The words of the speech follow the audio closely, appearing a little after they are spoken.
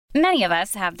Many of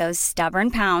us have those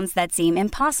stubborn pounds that seem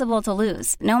impossible to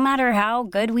lose, no matter how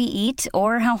good we eat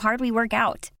or how hard we work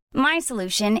out. My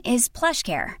solution is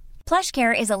PlushCare.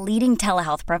 PlushCare is a leading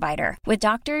telehealth provider with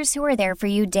doctors who are there for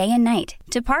you day and night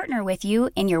to partner with you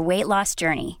in your weight loss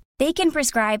journey. They can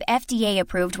prescribe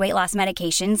FDA-approved weight loss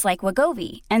medications like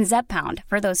Wegovy and Zepbound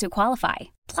for those who qualify.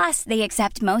 Plus, they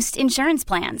accept most insurance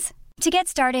plans. To get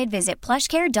started, visit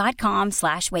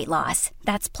plushcare.com/weightloss.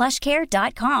 That's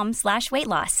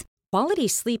plushcare.com/weightloss. Quality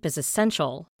sleep is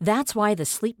essential. That's why the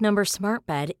Sleep Number Smart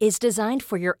Bed is designed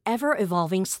for your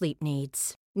ever-evolving sleep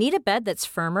needs. Need a bed that's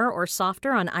firmer or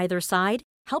softer on either side?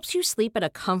 Helps you sleep at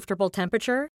a comfortable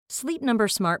temperature? Sleep Number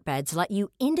Smart Beds let you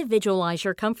individualize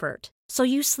your comfort, so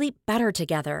you sleep better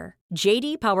together.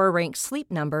 J.D. Power ranks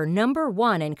Sleep Number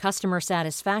 #1 in customer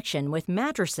satisfaction with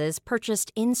mattresses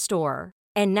purchased in-store.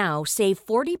 And now, save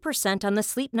 40% on the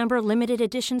Sleep Number Limited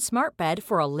Edition Smart Bed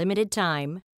for a limited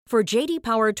time. For J.D.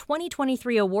 Power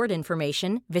 2023 award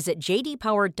information, visit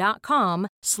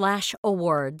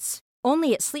jdpower.com/awards.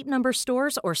 Only at Sleep Number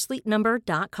stores or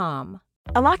sleepnumber.com.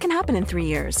 A lot can happen in 3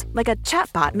 years, like a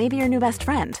chatbot may be your new best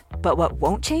friend. But what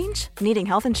won't change? Needing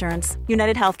health insurance.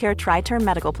 United Healthcare Tri-Term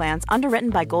Medical Plans, underwritten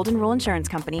by Golden Rule Insurance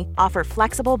Company, offer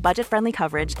flexible, budget-friendly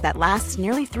coverage that lasts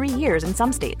nearly 3 years in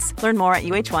some states. Learn more at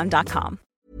uh1.com.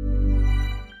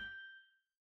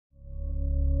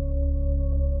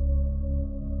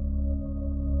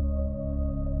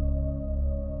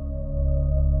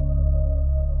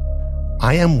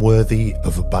 I am worthy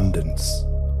of abundance.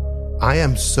 I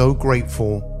am so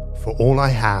grateful for all I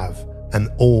have and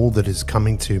all that is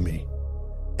coming to me.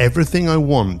 Everything I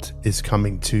want is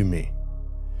coming to me.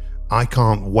 I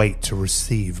can't wait to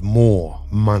receive more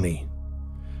money.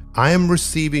 I am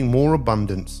receiving more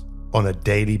abundance on a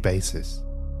daily basis.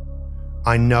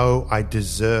 I know I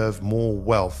deserve more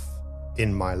wealth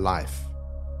in my life.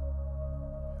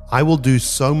 I will do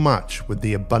so much with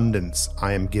the abundance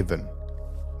I am given.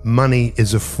 Money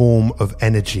is a form of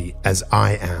energy as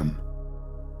I am.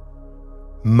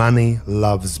 Money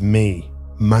loves me.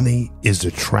 Money is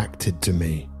attracted to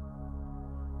me.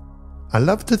 I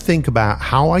love to think about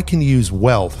how I can use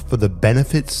wealth for the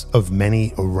benefits of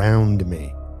many around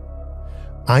me.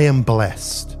 I am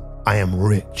blessed. I am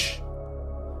rich.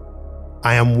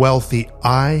 I am wealthy.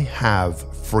 I have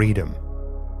freedom.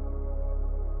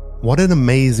 What an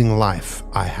amazing life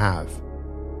I have.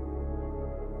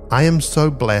 I am so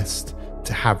blessed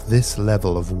to have this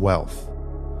level of wealth.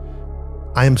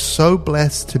 I am so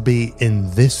blessed to be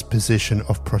in this position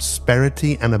of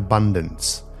prosperity and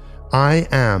abundance. I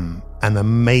am an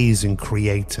amazing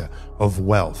creator of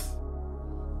wealth.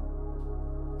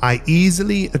 I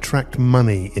easily attract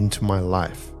money into my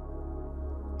life.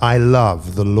 I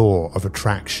love the law of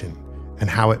attraction and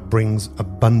how it brings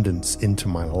abundance into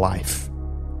my life.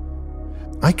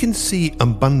 I can see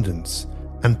abundance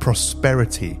and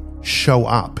prosperity show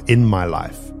up in my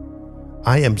life.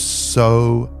 I am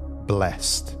so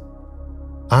blessed.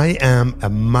 I am a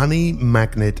money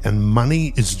magnet and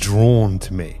money is drawn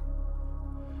to me.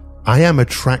 I am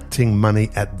attracting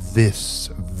money at this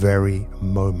very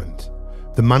moment.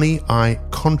 The money I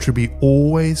contribute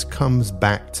always comes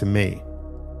back to me.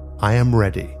 I am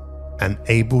ready and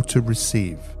able to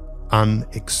receive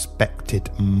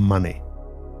unexpected money.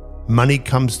 Money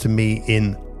comes to me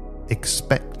in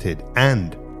expected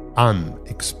and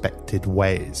unexpected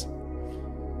ways.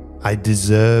 I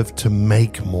deserve to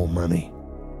make more money.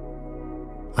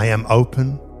 I am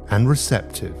open and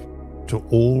receptive to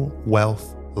all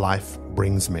wealth life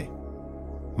brings me.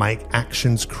 My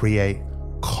actions create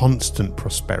constant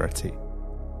prosperity.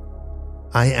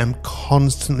 I am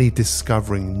constantly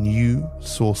discovering new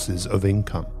sources of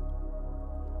income.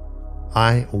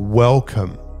 I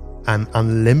welcome an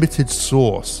unlimited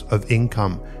source of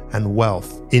income and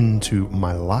wealth into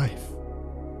my life.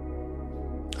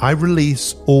 I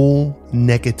release all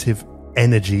negative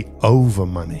energy over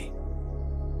money.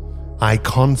 I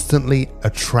constantly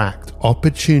attract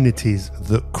opportunities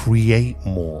that create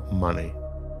more money.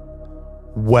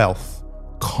 Wealth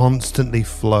constantly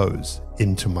flows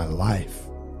into my life.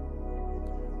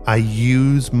 I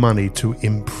use money to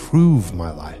improve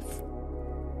my life.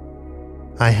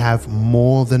 I have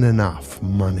more than enough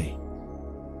money.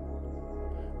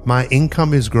 My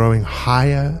income is growing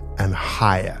higher and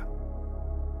higher.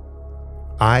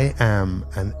 I am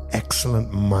an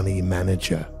excellent money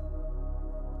manager.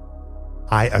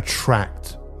 I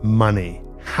attract money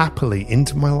happily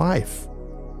into my life.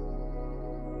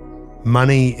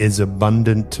 Money is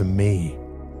abundant to me.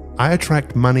 I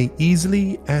attract money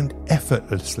easily and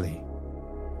effortlessly.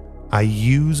 I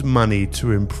use money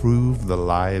to improve the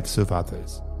lives of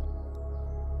others.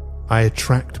 I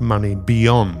attract money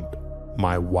beyond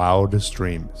my wildest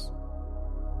dreams.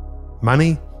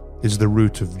 Money is the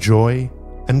root of joy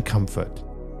and comfort.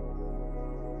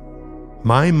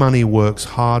 My money works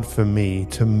hard for me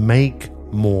to make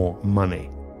more money.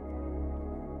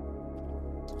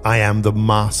 I am the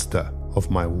master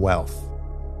of my wealth.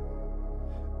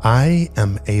 I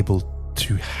am able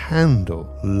to handle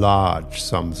large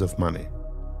sums of money.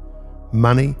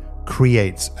 Money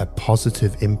creates a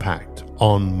positive impact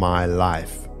on my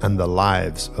life and the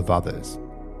lives of others.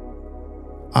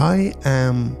 I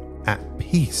am at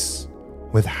peace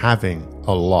with having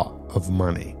a lot of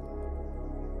money.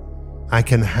 I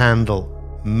can handle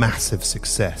massive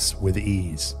success with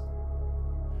ease.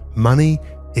 Money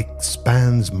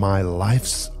expands my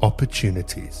life's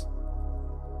opportunities.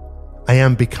 I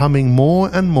am becoming more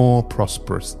and more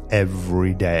prosperous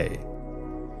every day.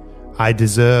 I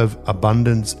deserve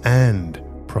abundance and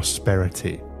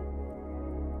prosperity.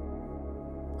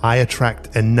 I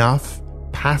attract enough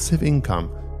passive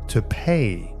income to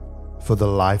pay for the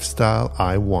lifestyle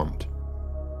I want.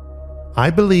 I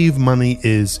believe money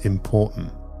is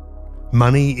important.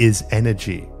 Money is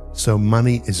energy, so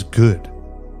money is good.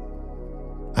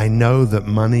 I know that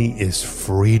money is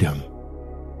freedom.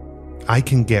 I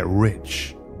can get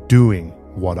rich doing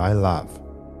what I love.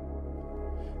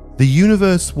 The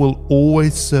universe will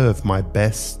always serve my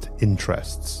best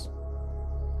interests.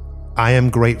 I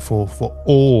am grateful for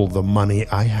all the money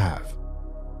I have.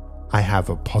 I have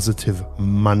a positive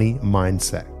money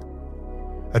mindset.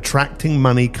 Attracting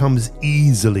money comes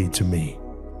easily to me.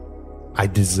 I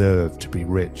deserve to be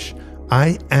rich.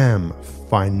 I am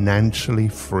financially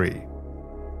free.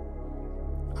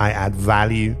 I add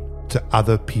value to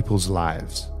other people's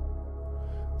lives.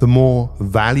 The more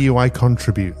value I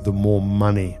contribute, the more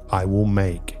money I will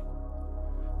make.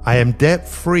 I am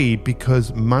debt-free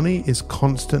because money is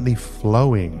constantly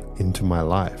flowing into my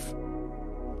life.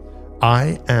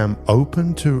 I am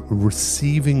open to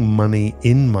receiving money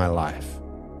in my life.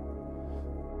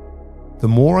 The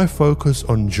more I focus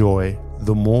on joy,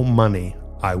 the more money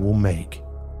I will make.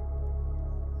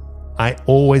 I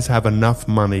always have enough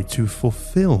money to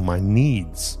fulfill my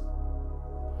needs.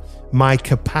 My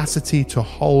capacity to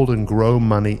hold and grow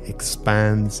money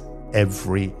expands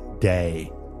every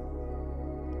day.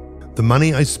 The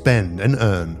money I spend and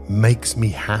earn makes me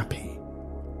happy.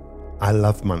 I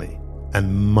love money,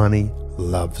 and money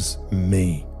loves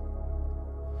me.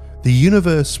 The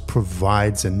universe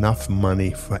provides enough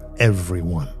money for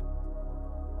everyone.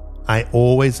 I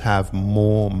always have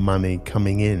more money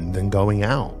coming in than going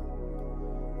out.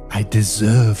 I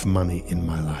deserve money in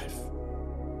my life.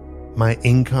 My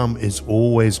income is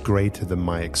always greater than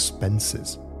my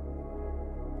expenses.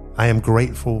 I am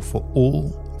grateful for all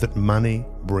that money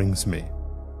brings me.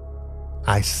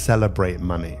 I celebrate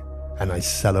money and I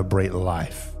celebrate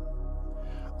life.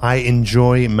 I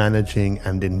enjoy managing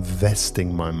and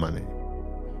investing my money.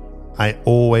 I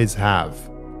always have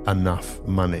enough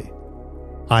money.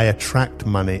 I attract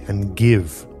money and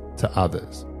give to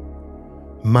others.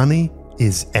 Money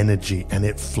is energy and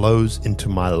it flows into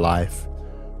my life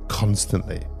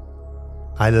constantly.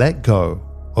 I let go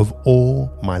of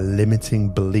all my limiting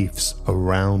beliefs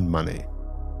around money.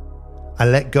 I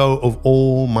let go of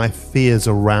all my fears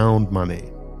around money.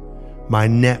 My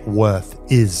net worth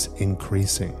is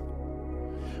increasing.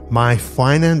 My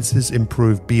finances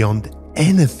improve beyond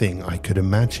anything I could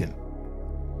imagine.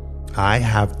 I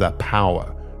have the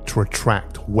power to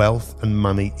attract wealth and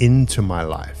money into my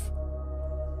life.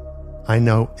 I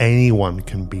know anyone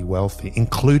can be wealthy,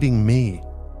 including me.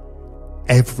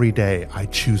 Every day I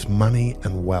choose money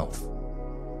and wealth.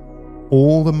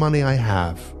 All the money I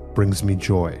have brings me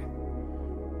joy.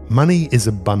 Money is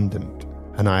abundant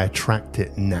and I attract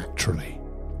it naturally.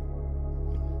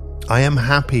 I am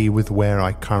happy with where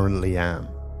I currently am.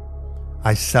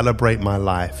 I celebrate my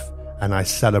life and I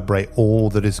celebrate all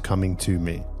that is coming to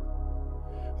me.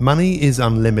 Money is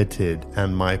unlimited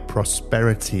and my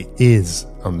prosperity is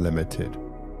unlimited.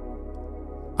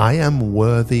 I am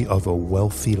worthy of a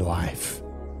wealthy life.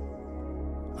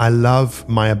 I love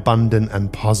my abundant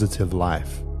and positive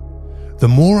life. The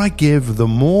more I give, the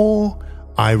more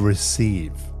I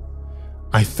receive.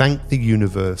 I thank the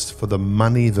universe for the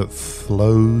money that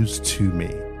flows to me.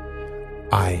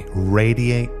 I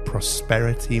radiate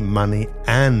prosperity, money,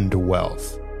 and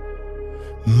wealth.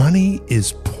 Money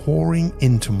is pouring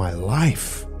into my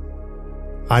life.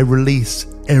 I release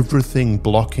everything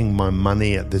blocking my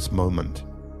money at this moment.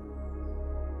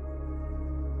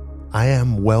 I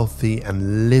am wealthy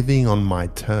and living on my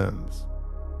terms.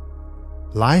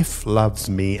 Life loves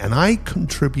me and I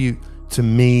contribute to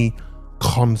me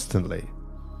constantly.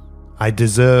 I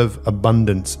deserve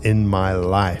abundance in my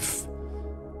life.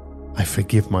 I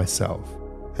forgive myself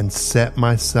and set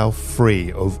myself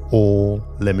free of all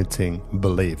limiting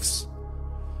beliefs.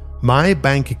 My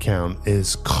bank account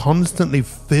is constantly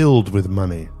filled with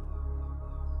money.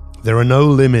 There are no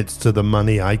limits to the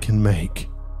money I can make.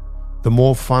 The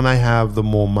more fun I have, the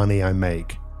more money I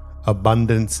make.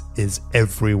 Abundance is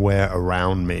everywhere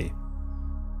around me.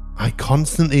 I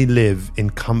constantly live in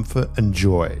comfort and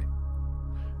joy.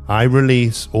 I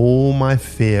release all my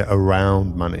fear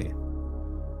around money.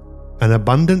 An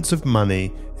abundance of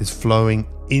money is flowing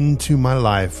into my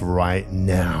life right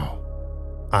now.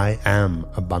 I am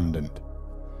abundant.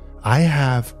 I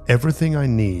have everything I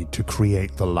need to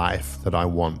create the life that I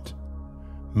want.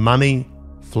 Money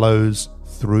flows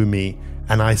through me,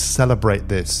 and I celebrate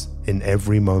this in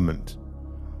every moment.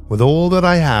 With all that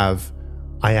I have,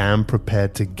 I am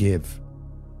prepared to give.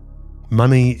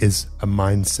 Money is a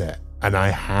mindset, and I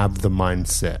have the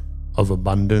mindset of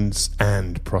abundance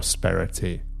and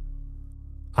prosperity.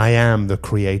 I am the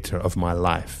creator of my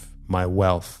life, my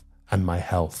wealth, and my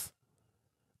health.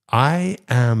 I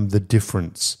am the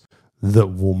difference that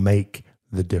will make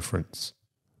the difference.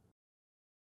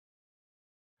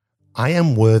 I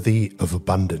am worthy of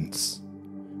abundance.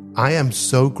 I am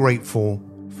so grateful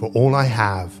for all I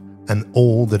have and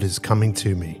all that is coming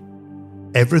to me.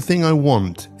 Everything I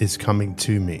want is coming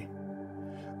to me.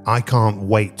 I can't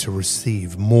wait to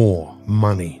receive more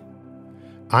money.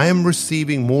 I am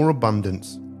receiving more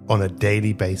abundance on a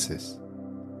daily basis.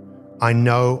 I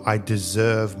know I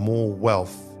deserve more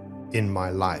wealth in my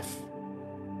life.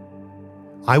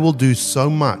 I will do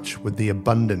so much with the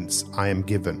abundance I am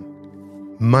given.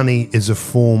 Money is a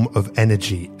form of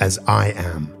energy as I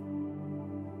am.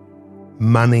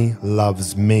 Money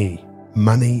loves me.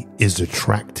 Money is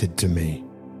attracted to me.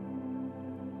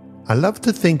 I love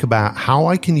to think about how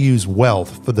I can use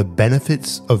wealth for the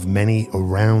benefits of many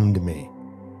around me.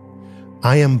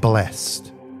 I am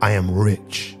blessed. I am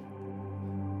rich.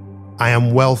 I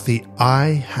am wealthy.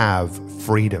 I have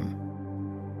freedom.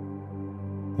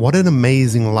 What an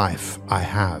amazing life I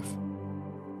have.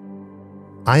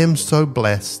 I am so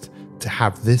blessed to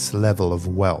have this level of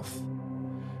wealth.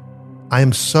 I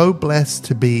am so blessed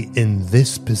to be in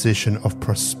this position of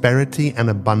prosperity and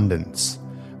abundance.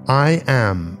 I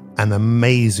am an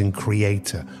amazing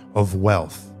creator of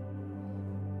wealth.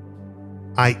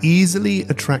 I easily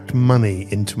attract money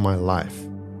into my life.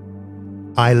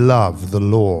 I love the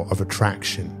law of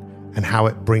attraction and how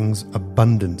it brings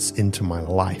abundance into my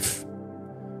life.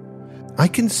 I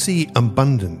can see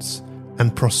abundance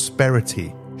and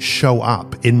prosperity show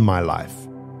up in my life.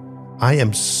 I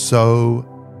am so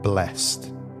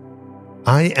blessed.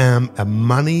 I am a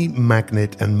money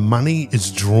magnet and money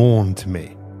is drawn to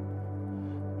me.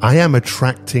 I am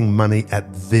attracting money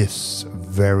at this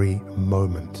very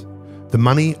moment. The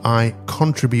money I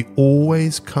contribute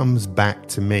always comes back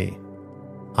to me.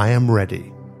 I am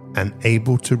ready and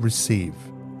able to receive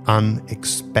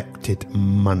unexpected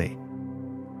money.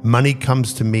 Money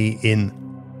comes to me in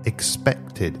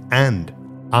expected and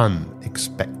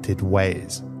unexpected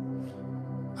ways.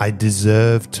 I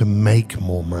deserve to make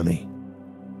more money.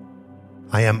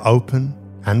 I am open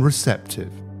and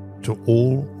receptive to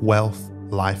all wealth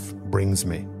life brings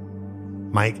me.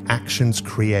 My actions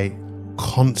create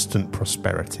constant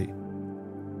prosperity.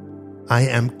 I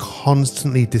am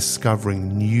constantly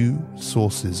discovering new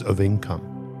sources of income.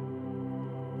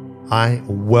 I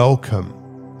welcome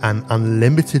an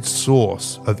unlimited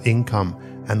source of income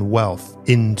and wealth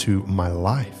into my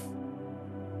life.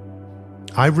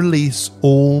 I release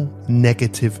all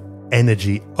negative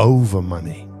energy over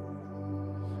money.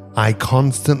 I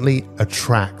constantly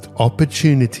attract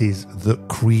opportunities that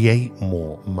create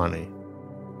more money.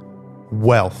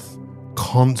 Wealth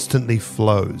constantly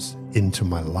flows into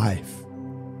my life.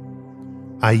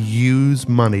 I use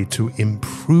money to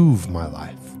improve my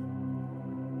life.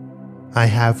 I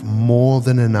have more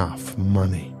than enough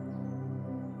money.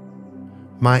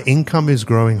 My income is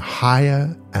growing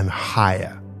higher and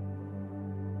higher.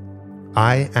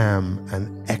 I am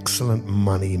an excellent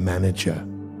money manager.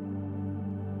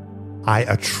 I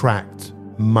attract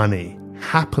money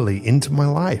happily into my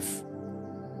life.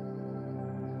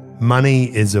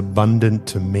 Money is abundant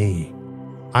to me.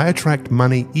 I attract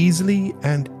money easily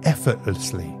and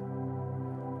effortlessly.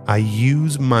 I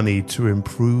use money to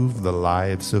improve the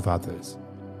lives of others.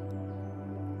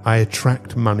 I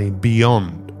attract money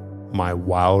beyond my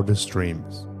wildest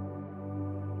dreams.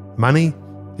 Money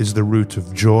is the root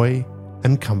of joy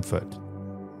and comfort.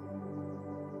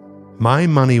 My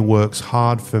money works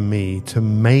hard for me to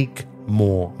make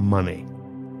more money.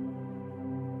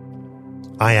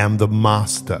 I am the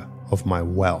master of my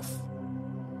wealth.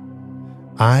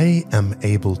 I am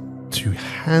able to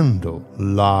handle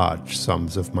large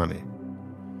sums of money.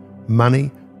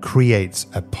 Money creates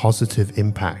a positive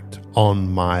impact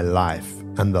on my life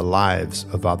and the lives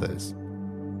of others.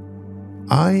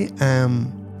 I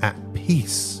am at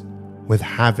peace with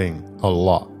having a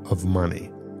lot of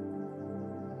money.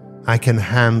 I can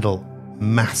handle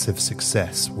massive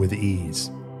success with ease.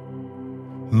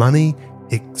 Money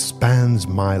expands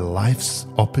my life's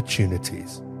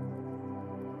opportunities.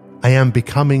 I am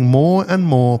becoming more and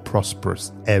more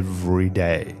prosperous every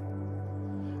day.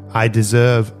 I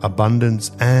deserve abundance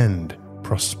and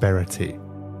prosperity.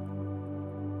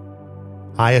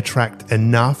 I attract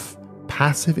enough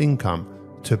passive income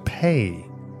to pay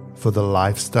for the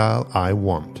lifestyle I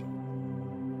want.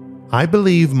 I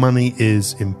believe money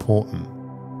is important.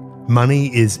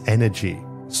 Money is energy,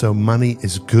 so money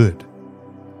is good.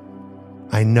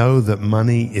 I know that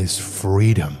money is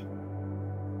freedom.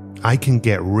 I can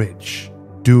get rich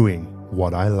doing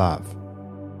what I love.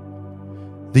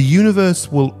 The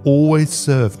universe will always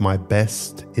serve my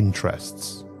best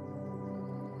interests.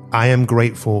 I am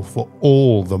grateful for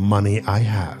all the money I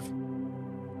have.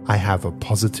 I have a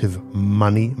positive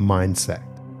money mindset.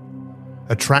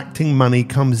 Attracting money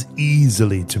comes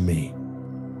easily to me.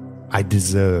 I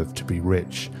deserve to be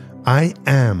rich. I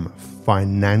am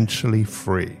financially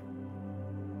free.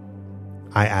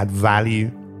 I add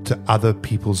value to other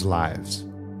people's lives.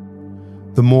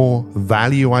 The more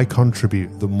value I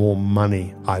contribute, the more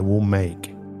money I will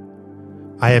make.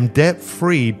 I am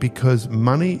debt-free because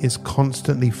money is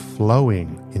constantly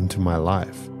flowing into my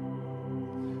life.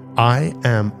 I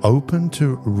am open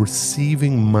to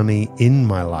receiving money in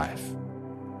my life.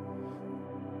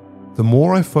 The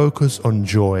more I focus on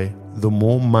joy, the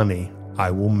more money I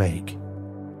will make.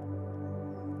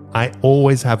 I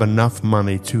always have enough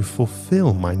money to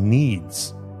fulfill my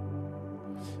needs.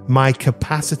 My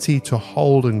capacity to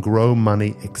hold and grow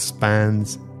money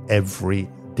expands every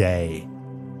day.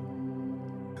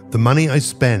 The money I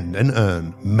spend and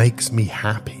earn makes me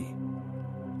happy.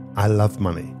 I love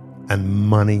money, and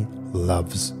money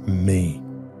loves me.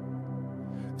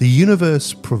 The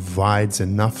universe provides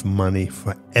enough money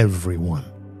for everyone.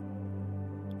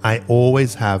 I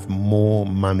always have more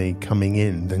money coming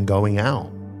in than going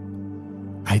out.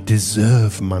 I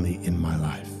deserve money in my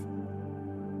life.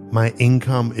 My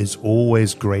income is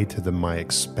always greater than my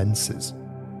expenses.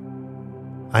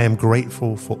 I am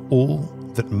grateful for all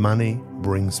that money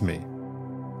brings me.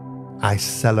 I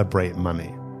celebrate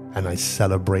money and I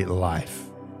celebrate life.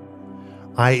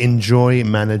 I enjoy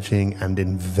managing and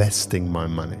investing my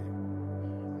money.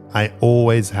 I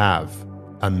always have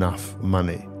enough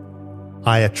money.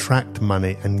 I attract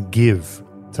money and give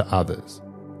to others.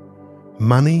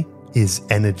 Money is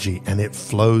energy and it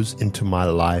flows into my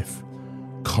life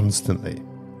constantly.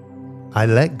 I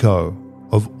let go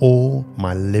of all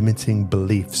my limiting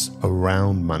beliefs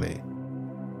around money.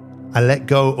 I let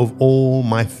go of all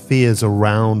my fears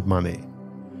around money.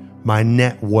 My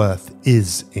net worth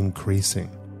is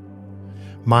increasing.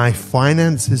 My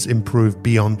finances improve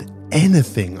beyond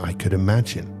anything I could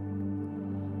imagine.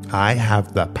 I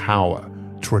have the power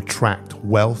to attract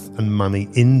wealth and money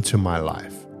into my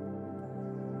life.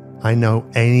 I know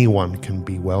anyone can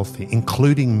be wealthy,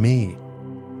 including me.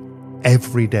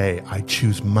 Every day I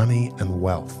choose money and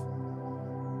wealth.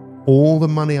 All the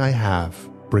money I have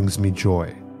brings me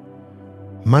joy.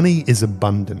 Money is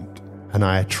abundant and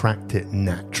I attract it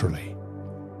naturally.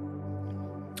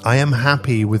 I am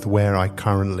happy with where I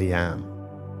currently am.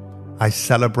 I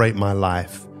celebrate my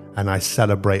life and I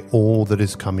celebrate all that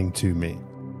is coming to me.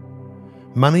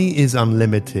 Money is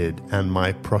unlimited and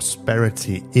my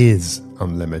prosperity is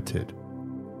unlimited.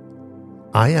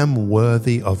 I am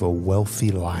worthy of a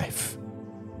wealthy life.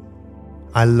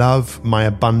 I love my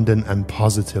abundant and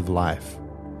positive life.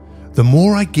 The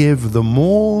more I give, the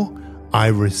more I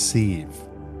receive.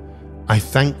 I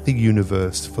thank the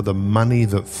universe for the money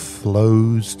that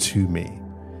flows to me.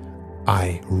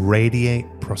 I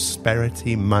radiate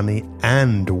prosperity, money,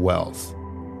 and wealth.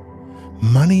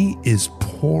 Money is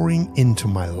pouring into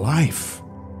my life.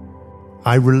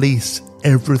 I release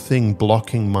everything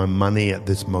blocking my money at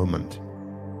this moment.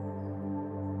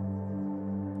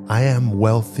 I am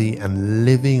wealthy and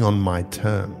living on my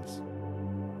terms.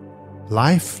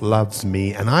 Life loves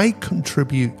me and I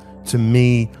contribute to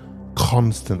me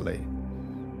constantly.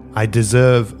 I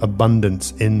deserve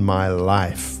abundance in my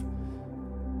life.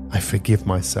 I forgive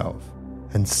myself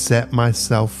and set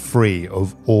myself free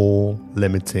of all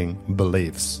limiting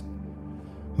beliefs.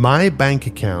 My bank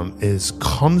account is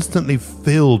constantly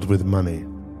filled with money.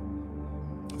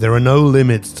 There are no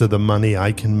limits to the money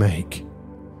I can make.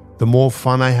 The more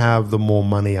fun I have, the more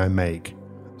money I make.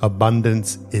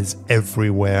 Abundance is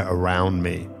everywhere around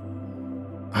me.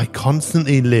 I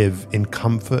constantly live in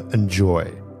comfort and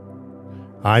joy.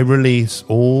 I release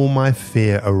all my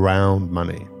fear around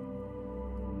money.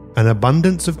 An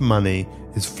abundance of money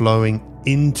is flowing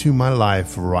into my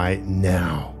life right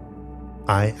now.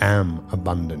 I am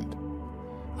abundant.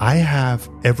 I have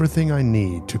everything I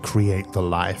need to create the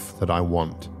life that I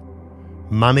want.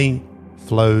 Money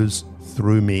flows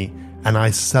through me, and I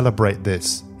celebrate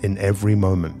this in every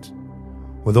moment.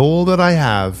 With all that I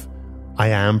have, I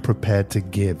am prepared to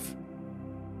give.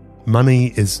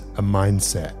 Money is a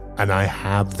mindset, and I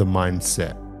have the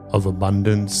mindset of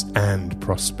abundance and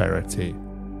prosperity.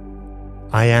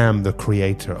 I am the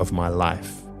creator of my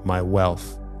life, my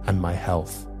wealth, and my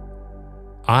health.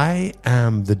 I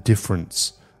am the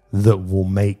difference that will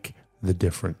make the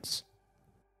difference.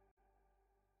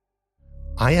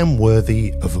 I am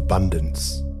worthy of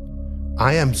abundance.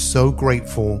 I am so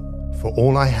grateful for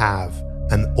all I have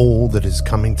and all that is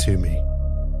coming to me.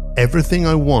 Everything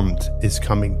I want is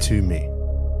coming to me.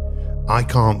 I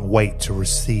can't wait to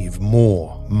receive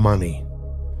more money.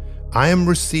 I am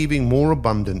receiving more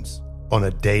abundance on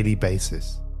a daily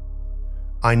basis.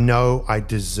 I know I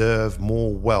deserve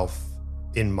more wealth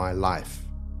in my life.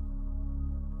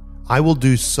 I will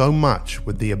do so much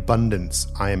with the abundance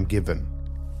I am given.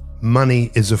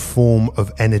 Money is a form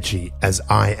of energy as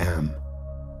I am.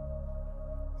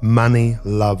 Money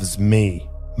loves me.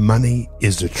 Money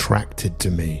is attracted to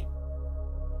me.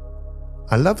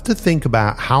 I love to think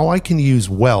about how I can use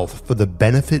wealth for the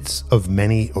benefits of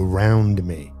many around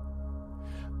me.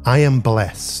 I am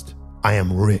blessed. I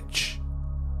am rich.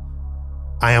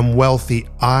 I am wealthy.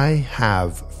 I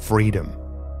have freedom.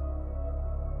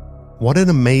 What an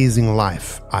amazing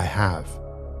life I have.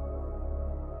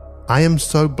 I am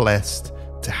so blessed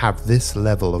to have this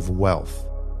level of wealth.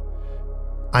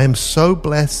 I am so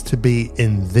blessed to be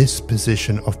in this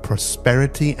position of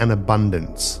prosperity and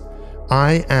abundance.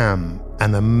 I am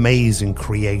an amazing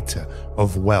creator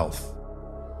of wealth.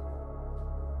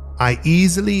 I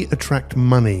easily attract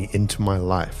money into my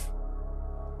life.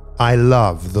 I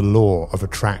love the law of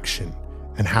attraction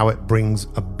and how it brings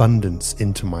abundance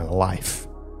into my life.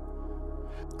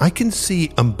 I can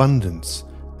see abundance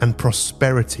and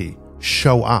prosperity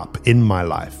show up in my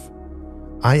life.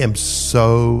 I am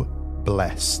so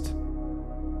blessed.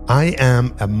 I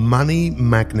am a money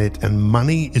magnet and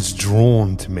money is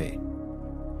drawn to me.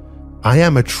 I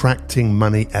am attracting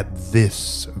money at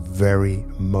this very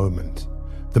moment.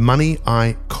 The money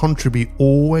I contribute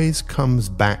always comes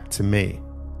back to me.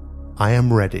 I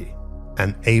am ready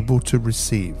and able to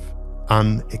receive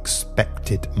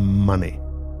unexpected money.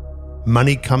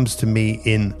 Money comes to me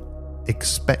in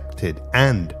expected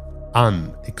and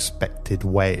unexpected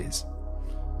ways.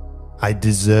 I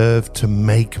deserve to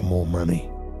make more money.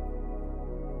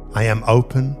 I am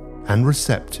open and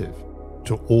receptive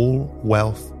to all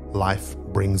wealth life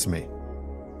brings me.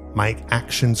 My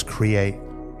actions create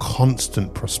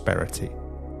constant prosperity.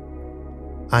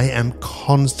 I am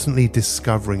constantly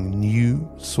discovering new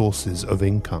sources of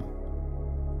income.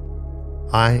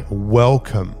 I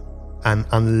welcome an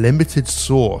unlimited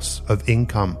source of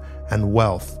income and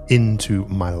wealth into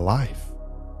my life.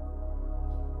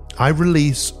 I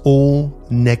release all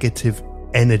negative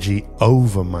energy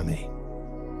over money.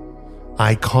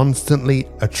 I constantly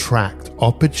attract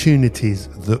opportunities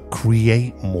that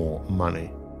create more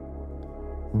money.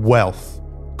 Wealth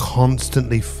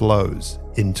constantly flows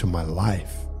into my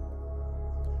life.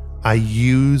 I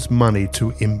use money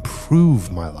to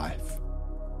improve my life.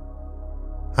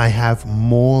 I have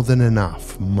more than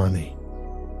enough money.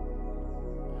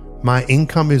 My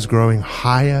income is growing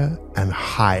higher and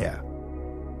higher.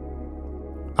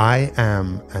 I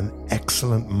am an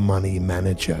excellent money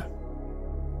manager.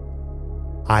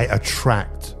 I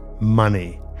attract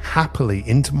money happily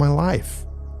into my life.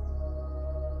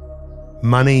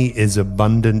 Money is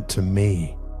abundant to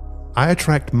me. I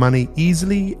attract money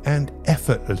easily and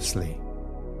effortlessly.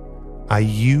 I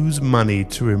use money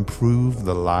to improve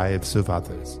the lives of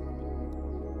others.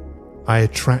 I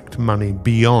attract money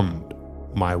beyond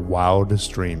my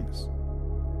wildest dreams.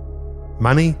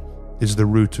 Money is the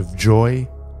root of joy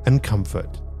and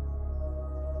comfort.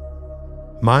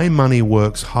 My money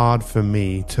works hard for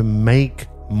me to make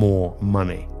more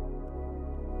money.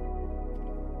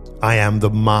 I am the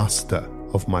master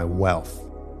of my wealth.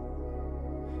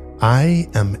 I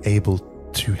am able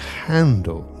to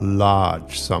handle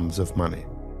large sums of money.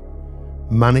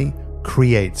 Money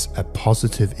creates a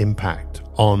positive impact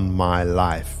on my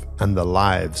life and the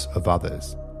lives of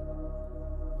others.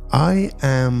 I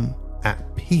am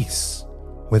at peace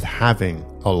with having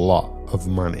a lot of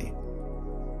money.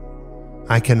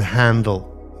 I can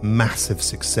handle massive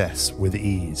success with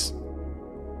ease.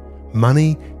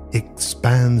 Money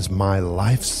expands my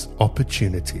life's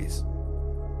opportunities.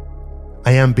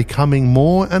 I am becoming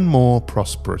more and more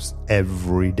prosperous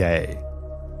every day.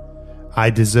 I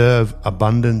deserve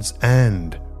abundance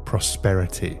and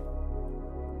prosperity.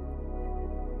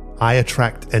 I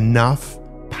attract enough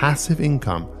passive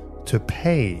income to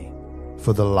pay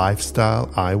for the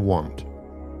lifestyle I want.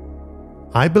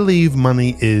 I believe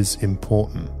money is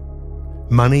important.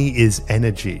 Money is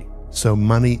energy, so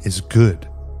money is good.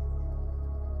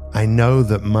 I know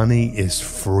that money is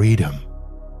freedom.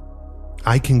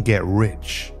 I can get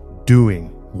rich doing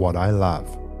what I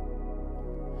love.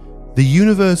 The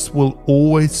universe will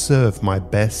always serve my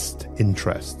best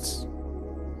interests.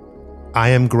 I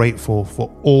am grateful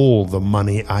for all the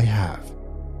money I have.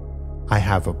 I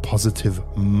have a positive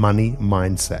money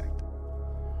mindset.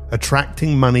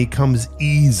 Attracting money comes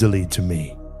easily to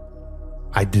me.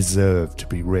 I deserve to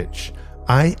be rich.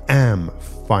 I am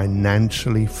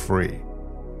financially free.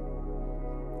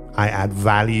 I add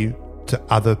value to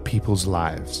other people's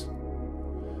lives.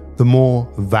 The more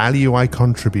value I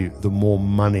contribute, the more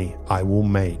money I will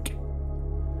make.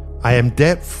 I am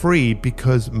debt-free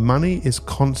because money is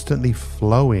constantly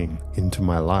flowing into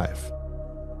my life.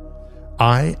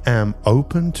 I am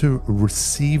open to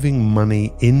receiving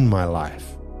money in my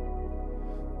life.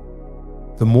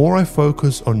 The more I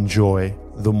focus on joy,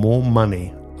 the more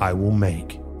money I will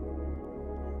make.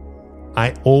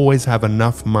 I always have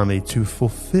enough money to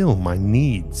fulfill my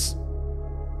needs.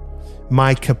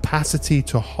 My capacity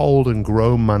to hold and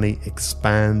grow money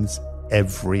expands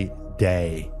every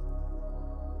day.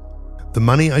 The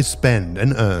money I spend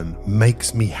and earn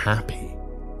makes me happy.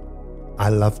 I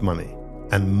love money,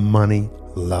 and money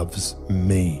loves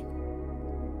me.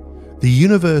 The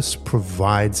universe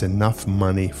provides enough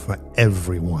money for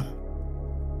everyone.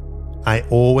 I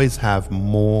always have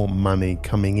more money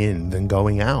coming in than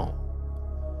going out.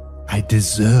 I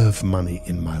deserve money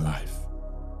in my life.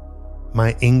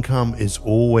 My income is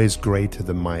always greater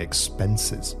than my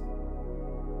expenses.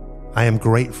 I am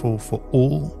grateful for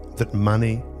all that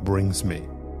money brings me.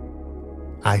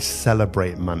 I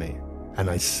celebrate money and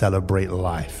I celebrate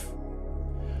life.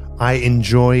 I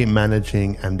enjoy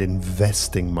managing and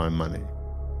investing my money.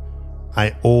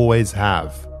 I always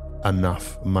have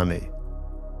enough money.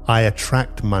 I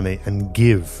attract money and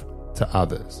give to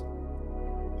others.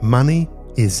 Money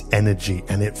is energy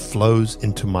and it flows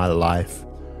into my life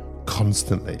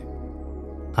constantly.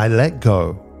 I let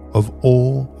go of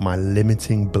all my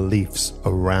limiting beliefs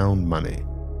around money.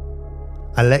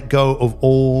 I let go of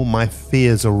all my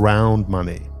fears around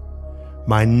money.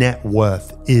 My net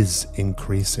worth is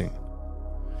increasing.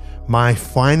 My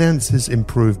finances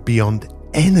improve beyond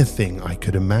anything I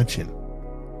could imagine.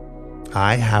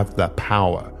 I have the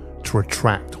power to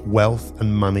attract wealth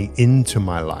and money into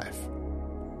my life.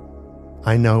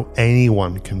 I know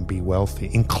anyone can be wealthy,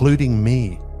 including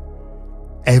me.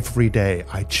 Every day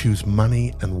I choose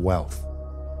money and wealth.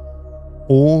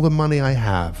 All the money I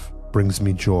have brings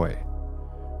me joy.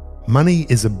 Money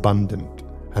is abundant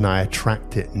and I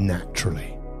attract it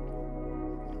naturally.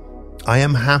 I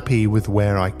am happy with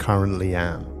where I currently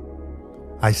am.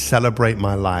 I celebrate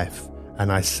my life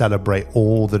and I celebrate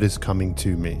all that is coming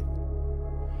to me.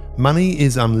 Money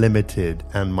is unlimited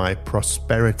and my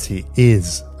prosperity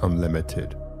is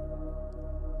unlimited.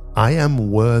 I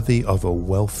am worthy of a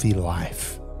wealthy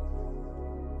life.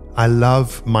 I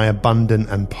love my abundant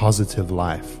and positive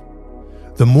life.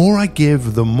 The more I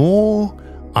give, the more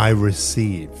I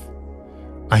receive.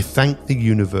 I thank the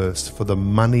universe for the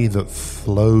money that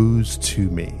flows to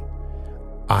me.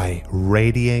 I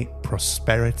radiate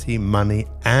prosperity, money,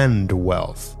 and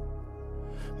wealth.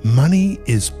 Money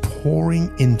is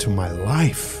pouring into my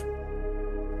life.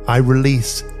 I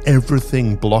release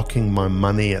everything blocking my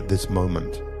money at this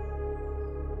moment.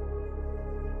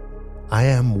 I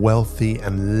am wealthy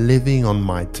and living on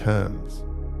my terms.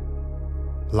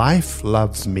 Life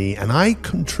loves me and I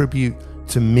contribute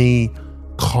to me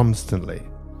constantly.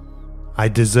 I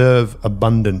deserve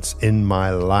abundance in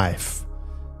my life.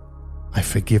 I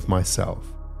forgive myself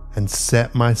and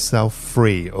set myself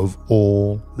free of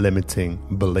all limiting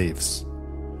beliefs.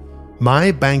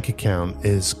 My bank account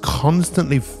is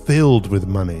constantly filled with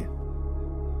money.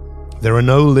 There are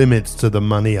no limits to the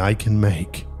money I can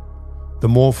make. The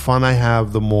more fun I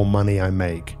have, the more money I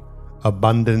make.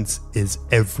 Abundance is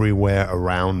everywhere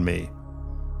around me.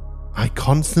 I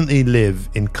constantly live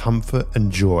in comfort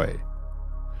and joy.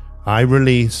 I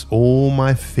release all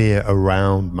my fear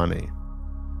around money.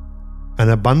 An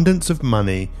abundance of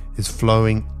money is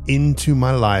flowing into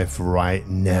my life right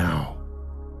now.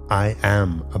 I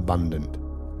am abundant.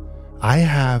 I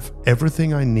have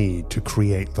everything I need to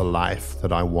create the life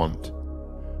that I want.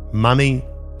 Money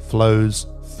flows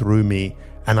through me,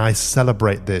 and I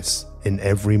celebrate this in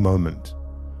every moment.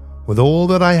 With all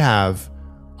that I have,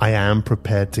 I am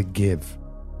prepared to give.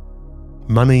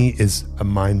 Money is a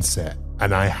mindset,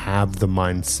 and I have the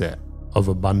mindset of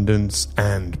abundance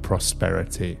and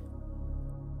prosperity.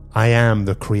 I am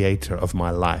the creator of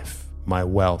my life, my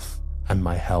wealth, and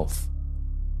my health.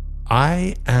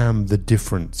 I am the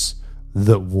difference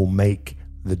that will make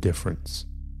the difference.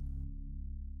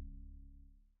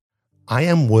 I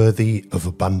am worthy of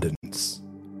abundance.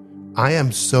 I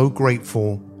am so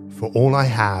grateful for all I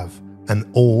have and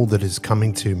all that is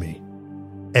coming to me.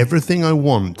 Everything I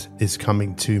want is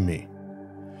coming to me.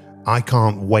 I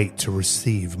can't wait to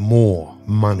receive more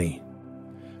money.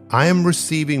 I am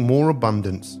receiving more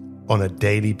abundance on a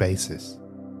daily basis.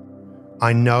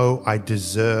 I know I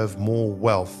deserve more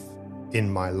wealth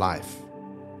in my life.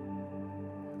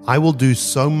 I will do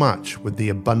so much with the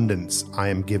abundance I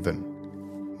am given.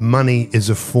 Money is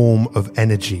a form of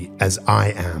energy as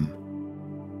I am.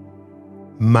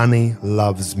 Money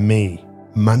loves me.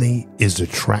 Money is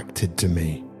attracted to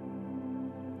me.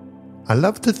 I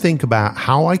love to think about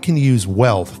how I can use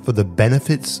wealth for the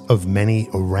benefits of many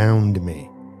around me.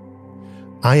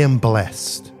 I am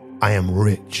blessed. I am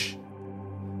rich.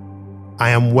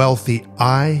 I am wealthy.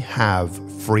 I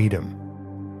have freedom.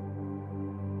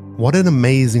 What an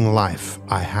amazing life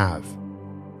I have.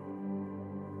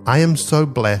 I am so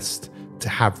blessed to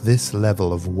have this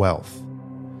level of wealth.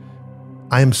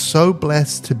 I am so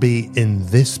blessed to be in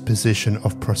this position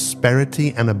of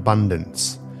prosperity and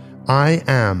abundance. I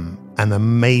am an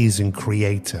amazing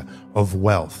creator of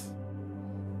wealth.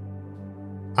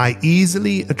 I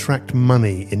easily attract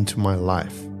money into my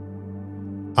life.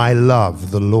 I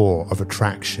love the law of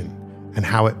attraction and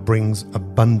how it brings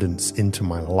abundance into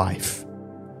my life.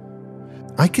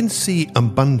 I can see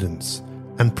abundance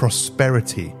and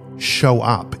prosperity show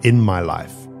up in my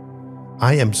life.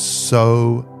 I am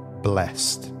so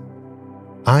blessed.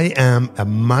 I am a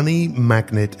money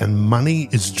magnet and money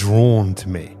is drawn to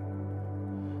me.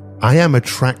 I am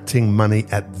attracting money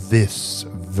at this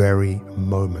very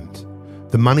moment.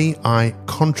 The money I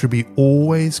contribute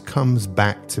always comes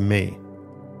back to me.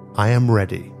 I am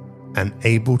ready and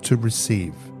able to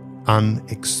receive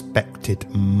unexpected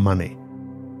money.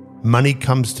 Money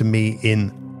comes to me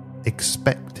in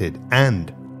expected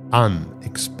and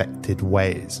unexpected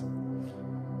ways.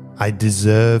 I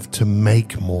deserve to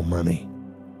make more money.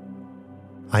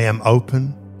 I am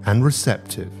open and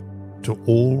receptive to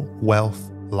all wealth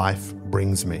life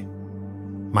brings me.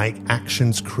 My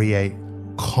actions create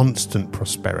constant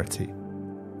prosperity.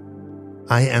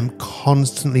 I am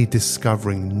constantly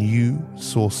discovering new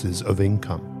sources of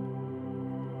income.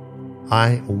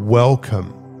 I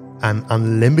welcome an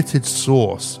unlimited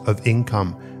source of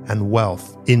income and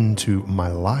wealth into my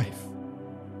life.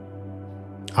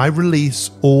 I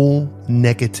release all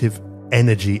negative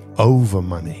energy over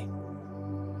money.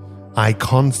 I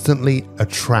constantly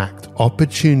attract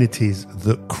opportunities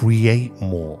that create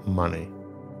more money.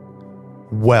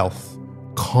 Wealth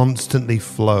constantly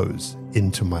flows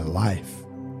into my life.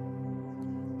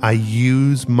 I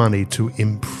use money to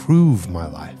improve my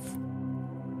life.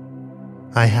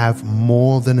 I have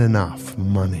more than enough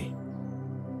money.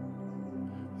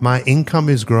 My income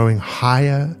is growing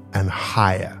higher and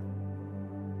higher.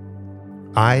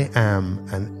 I am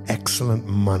an excellent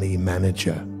money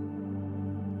manager.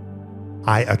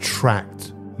 I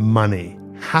attract money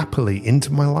happily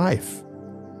into my life.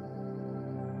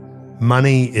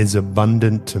 Money is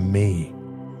abundant to me.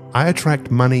 I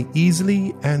attract money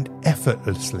easily and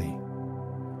effortlessly.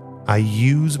 I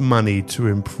use money to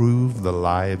improve the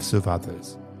lives of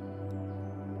others.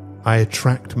 I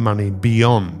attract money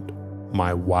beyond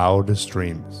my wildest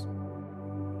dreams.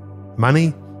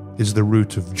 Money is the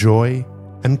root of joy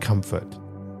and comfort.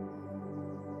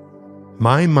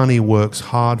 My money works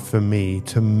hard for me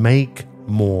to make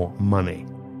more money.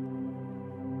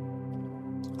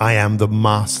 I am the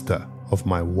master of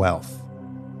my wealth.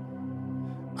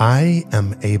 I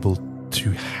am able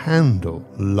to handle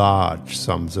large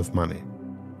sums of money.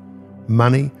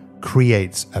 Money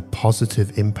creates a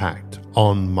positive impact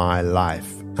on my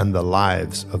life and the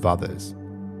lives of others.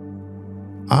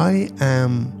 I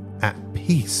am at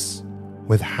peace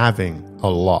with having a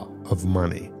lot of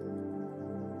money.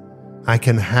 I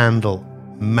can handle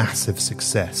massive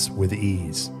success with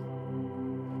ease.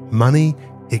 Money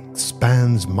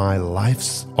expands my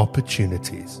life's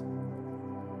opportunities.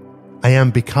 I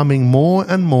am becoming more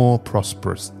and more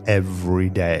prosperous every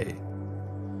day.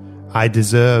 I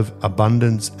deserve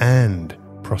abundance and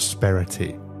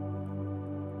prosperity.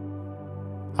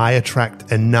 I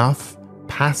attract enough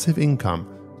passive income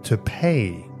to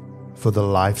pay for the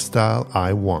lifestyle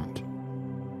I want.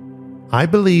 I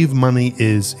believe money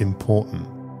is important.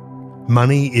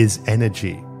 Money is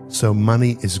energy, so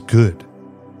money is good.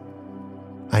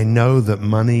 I know that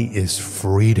money is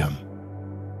freedom.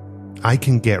 I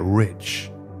can get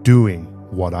rich doing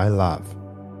what I love.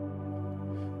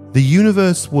 The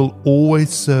universe will always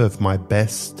serve my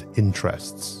best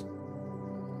interests.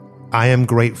 I am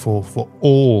grateful for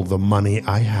all the money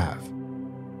I have.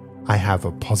 I have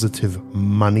a positive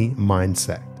money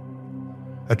mindset.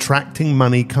 Attracting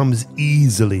money comes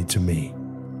easily to me.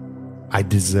 I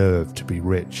deserve to be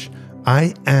rich.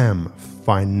 I am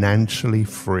financially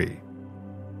free.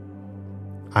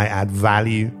 I add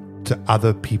value to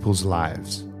other people's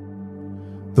lives.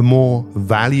 The more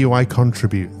value I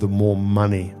contribute, the more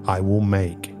money I will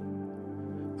make.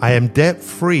 I am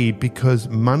debt-free because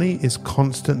money is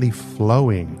constantly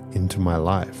flowing into my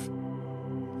life.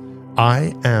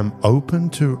 I am open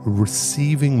to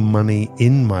receiving money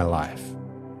in my life.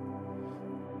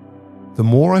 The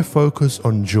more I focus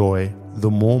on joy,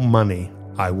 the more money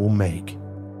I will make.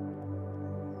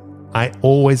 I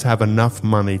always have enough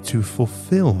money to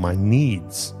fulfill my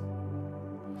needs.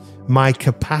 My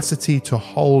capacity to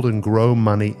hold and grow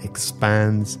money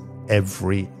expands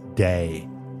every day.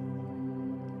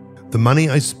 The money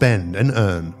I spend and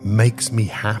earn makes me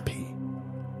happy.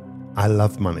 I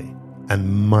love money, and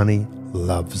money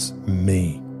loves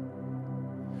me.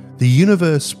 The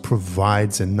universe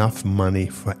provides enough money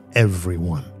for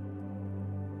everyone.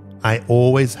 I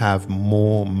always have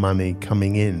more money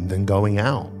coming in than going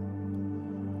out.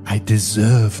 I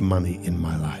deserve money in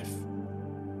my life.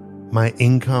 My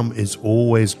income is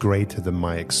always greater than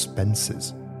my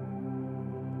expenses.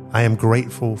 I am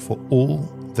grateful for all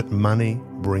that money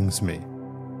brings me.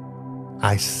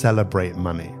 I celebrate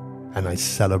money and I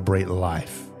celebrate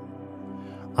life.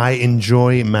 I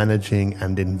enjoy managing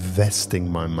and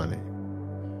investing my money.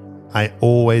 I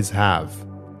always have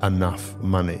enough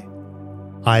money.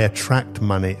 I attract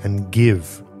money and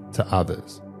give to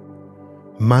others.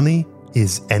 Money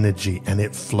is energy and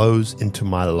it flows into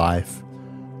my life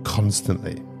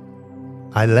constantly.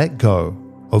 I let go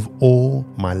of all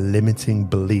my limiting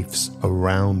beliefs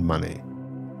around money.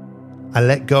 I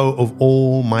let go of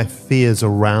all my fears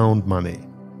around money.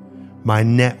 My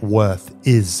net worth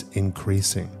is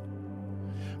increasing.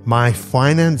 My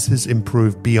finances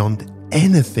improve beyond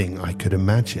anything I could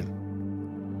imagine.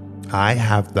 I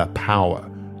have the power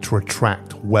to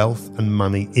attract wealth and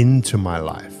money into my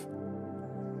life.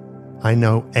 I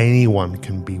know anyone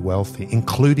can be wealthy,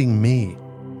 including me.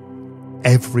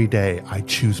 Every day I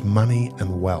choose money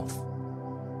and wealth.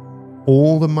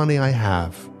 All the money I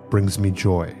have brings me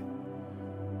joy.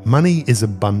 Money is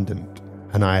abundant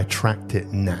and I attract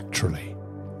it naturally.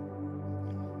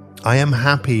 I am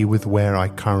happy with where I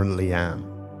currently am.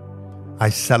 I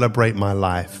celebrate my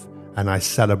life and I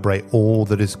celebrate all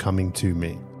that is coming to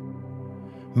me.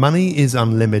 Money is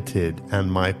unlimited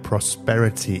and my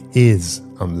prosperity is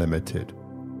unlimited.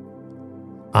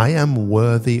 I am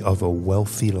worthy of a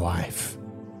wealthy life.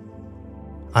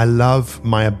 I love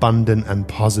my abundant and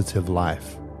positive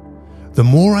life. The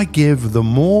more I give, the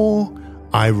more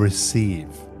I receive.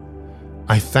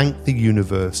 I thank the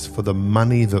universe for the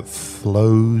money that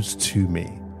flows to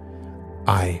me.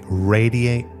 I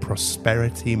radiate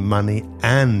prosperity, money,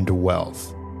 and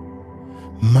wealth.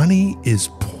 Money is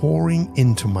pouring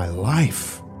into my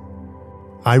life.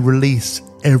 I release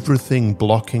everything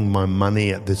blocking my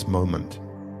money at this moment.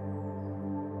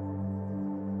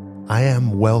 I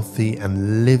am wealthy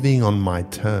and living on my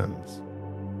terms.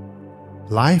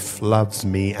 Life loves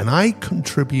me and I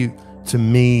contribute to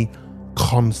me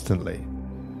constantly.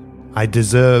 I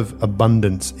deserve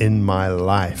abundance in my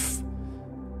life.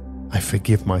 I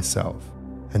forgive myself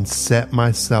and set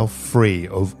myself free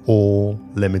of all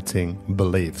limiting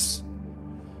beliefs.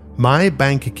 My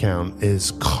bank account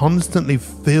is constantly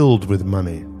filled with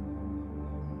money.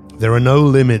 There are no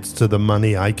limits to the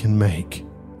money I can make.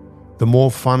 The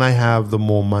more fun I have, the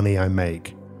more money I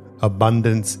make.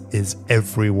 Abundance is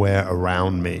everywhere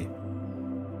around me.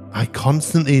 I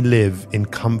constantly live in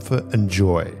comfort and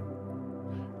joy.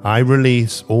 I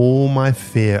release all my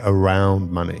fear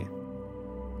around money.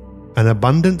 An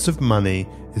abundance of money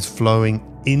is flowing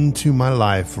into my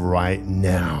life right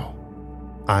now.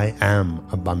 I am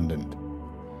abundant.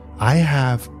 I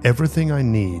have everything I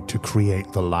need to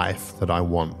create the life that I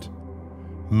want.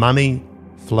 Money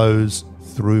flows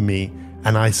through me,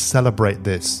 and I celebrate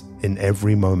this in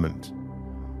every moment.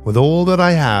 With all that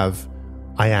I have,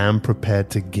 I am prepared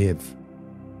to give.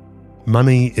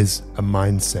 Money is a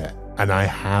mindset, and I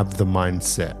have the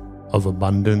mindset of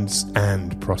abundance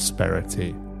and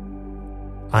prosperity.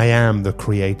 I am the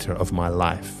creator of my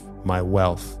life, my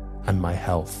wealth, and my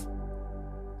health.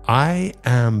 I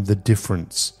am the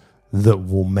difference that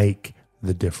will make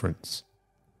the difference.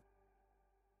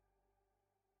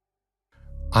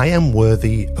 I am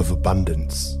worthy of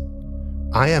abundance.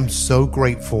 I am so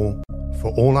grateful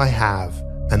for all I have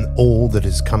and all that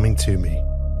is coming to me.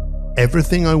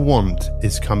 Everything I want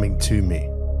is coming to me.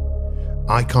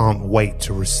 I can't wait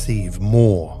to receive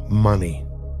more money.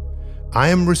 I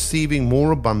am receiving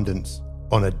more abundance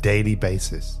on a daily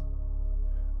basis.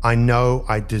 I know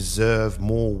I deserve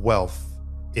more wealth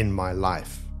in my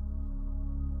life.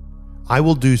 I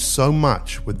will do so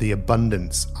much with the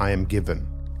abundance I am given.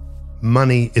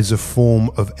 Money is a form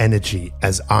of energy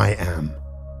as I am.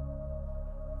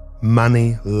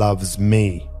 Money loves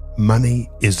me. Money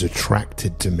is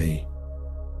attracted to me.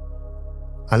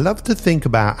 I love to think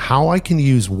about how I can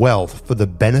use wealth for the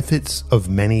benefits of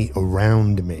many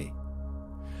around me.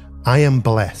 I am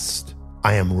blessed.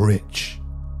 I am rich.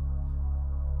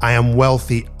 I am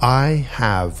wealthy. I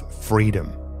have freedom.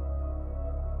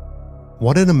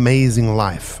 What an amazing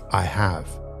life I have.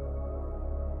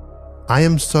 I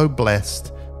am so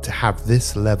blessed to have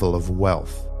this level of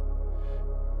wealth.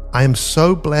 I am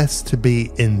so blessed to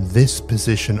be in this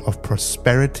position of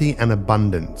prosperity and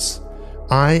abundance.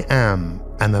 I am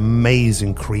an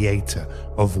amazing creator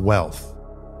of wealth.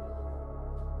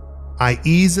 I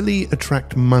easily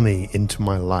attract money into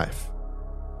my life.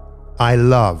 I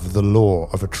love the law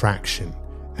of attraction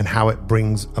and how it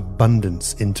brings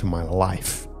abundance into my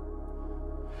life.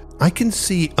 I can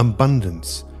see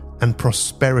abundance and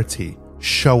prosperity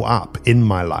show up in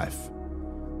my life.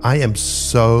 I am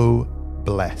so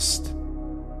blessed.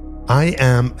 I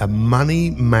am a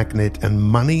money magnet and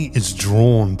money is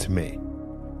drawn to me.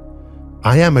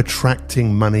 I am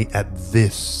attracting money at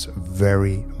this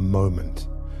very moment.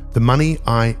 The money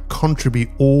I contribute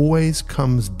always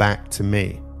comes back to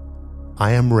me.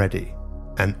 I am ready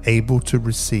and able to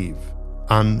receive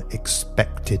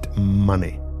unexpected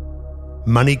money.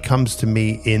 Money comes to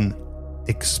me in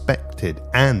expected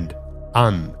and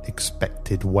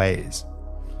unexpected ways.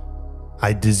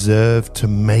 I deserve to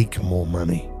make more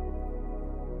money.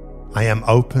 I am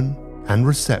open and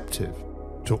receptive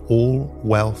to all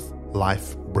wealth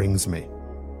life brings me.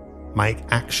 My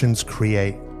actions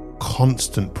create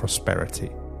constant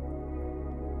prosperity.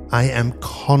 I am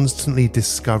constantly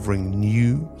discovering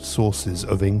new sources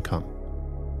of income.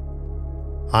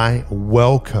 I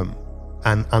welcome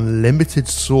an unlimited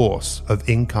source of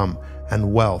income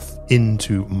and wealth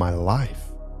into my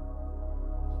life.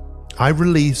 I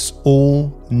release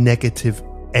all negative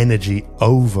energy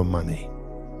over money.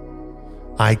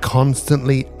 I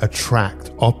constantly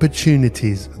attract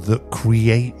opportunities that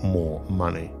create more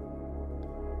money.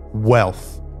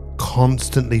 Wealth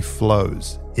constantly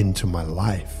flows into my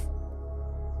life.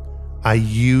 I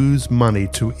use money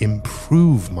to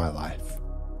improve my life.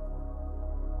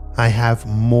 I have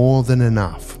more than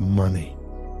enough money.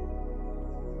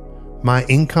 My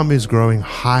income is growing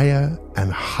higher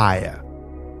and higher.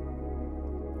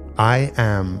 I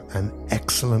am an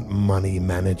excellent money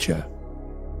manager.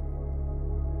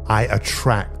 I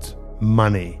attract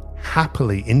money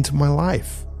happily into my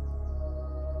life.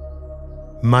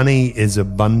 Money is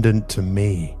abundant to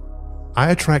me.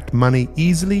 I attract money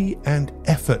easily and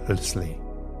effortlessly.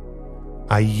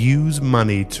 I use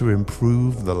money to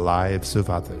improve the lives of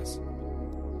others.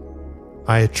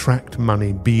 I attract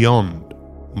money beyond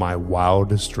my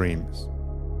wildest dreams.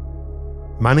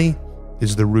 Money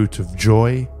is the root of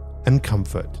joy and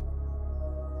comfort.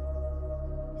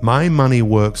 My money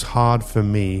works hard for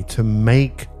me to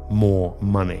make more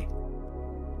money.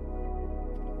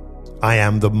 I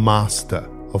am the master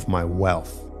of my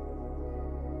wealth.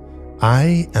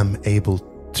 I am able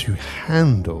to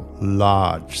handle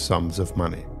large sums of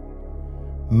money.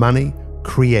 Money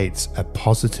creates a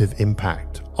positive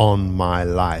impact on my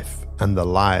life and the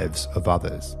lives of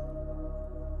others.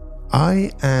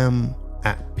 I am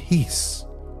at peace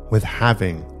with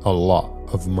having a lot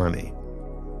of money.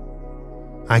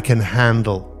 I can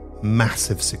handle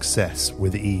massive success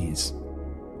with ease.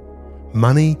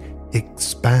 Money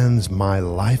expands my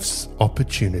life's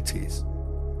opportunities.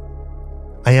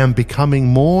 I am becoming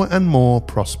more and more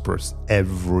prosperous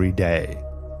every day.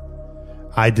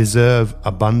 I deserve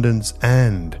abundance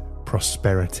and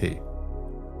prosperity.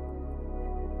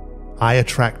 I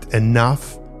attract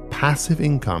enough passive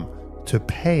income to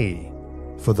pay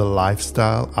for the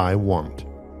lifestyle I want.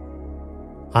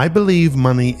 I believe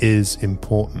money is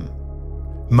important.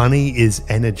 Money is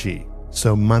energy,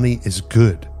 so money is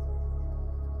good.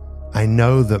 I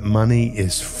know that money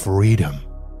is freedom.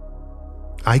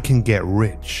 I can get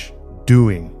rich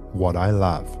doing what I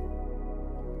love.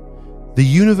 The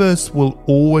universe will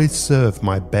always serve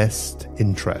my best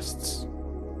interests.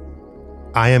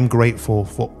 I am grateful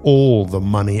for all the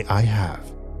money I have.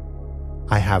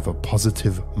 I have a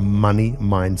positive money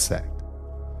mindset.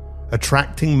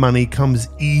 Attracting money comes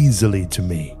easily to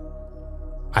me.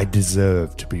 I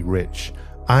deserve to be rich.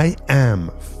 I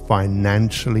am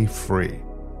financially free.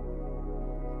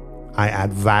 I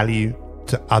add value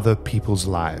to other people's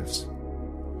lives.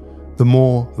 The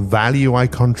more value I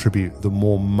contribute, the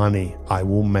more money I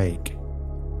will make.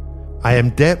 I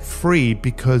am debt-free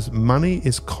because money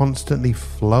is constantly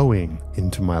flowing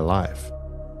into my life.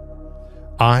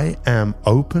 I am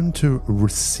open to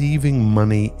receiving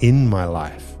money in my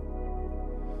life.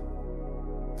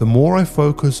 The more I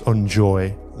focus on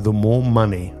joy, the more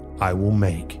money I will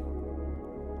make.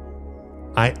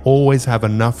 I always have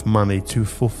enough money to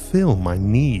fulfill my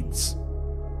needs.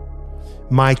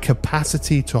 My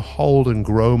capacity to hold and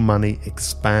grow money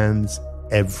expands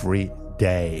every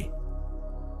day.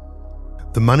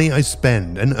 The money I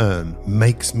spend and earn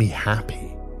makes me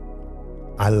happy.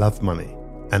 I love money,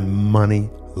 and money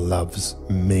loves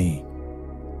me.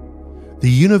 The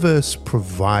universe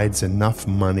provides enough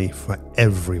money for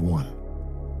everyone.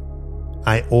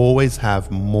 I always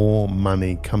have more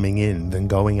money coming in than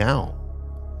going out.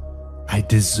 I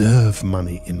deserve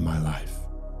money in my life.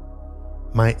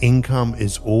 My income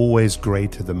is always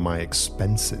greater than my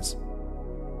expenses.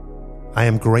 I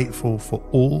am grateful for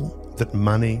all that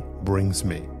money brings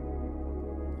me.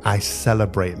 I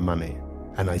celebrate money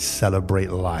and I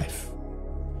celebrate life.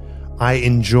 I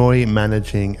enjoy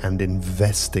managing and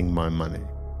investing my money.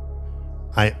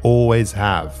 I always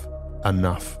have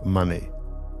enough money.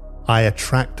 I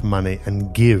attract money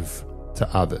and give to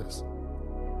others.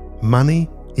 Money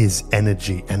is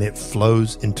energy and it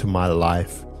flows into my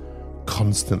life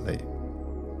constantly.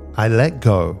 I let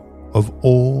go of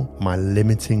all my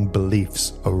limiting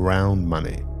beliefs around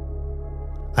money.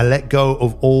 I let go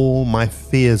of all my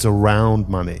fears around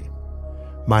money.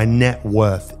 My net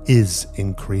worth is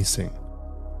increasing.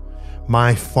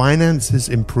 My finances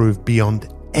improve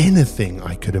beyond anything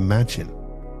I could imagine.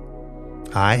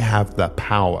 I have the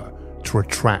power to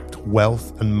attract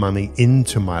wealth and money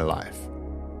into my life.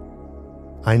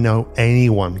 I know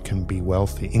anyone can be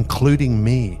wealthy, including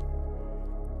me.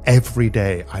 Every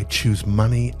day I choose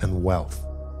money and wealth.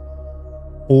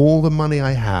 All the money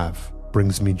I have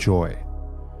brings me joy.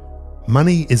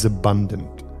 Money is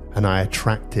abundant and I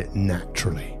attract it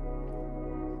naturally.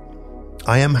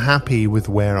 I am happy with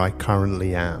where I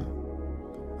currently am.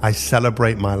 I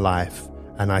celebrate my life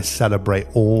and I celebrate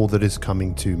all that is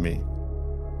coming to me.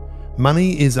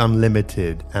 Money is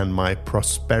unlimited and my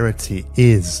prosperity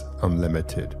is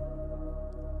unlimited.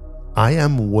 I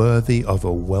am worthy of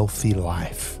a wealthy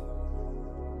life.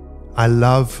 I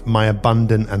love my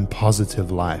abundant and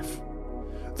positive life.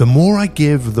 The more I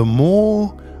give, the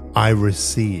more I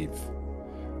receive.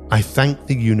 I thank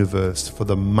the universe for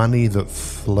the money that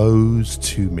flows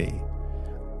to me.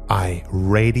 I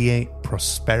radiate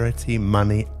prosperity,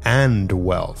 money, and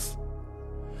wealth.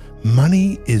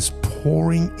 Money is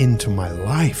pouring into my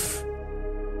life.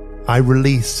 I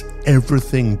release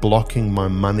everything blocking my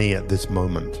money at this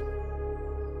moment.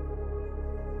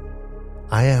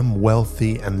 I am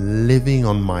wealthy and living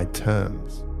on my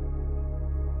terms.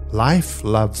 Life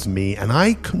loves me and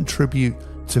I contribute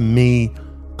to me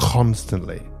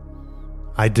constantly.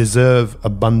 I deserve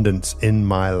abundance in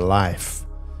my life.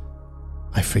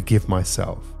 I forgive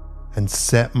myself and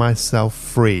set myself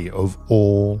free of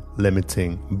all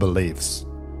limiting beliefs.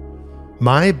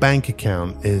 My bank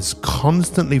account is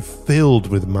constantly filled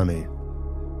with money.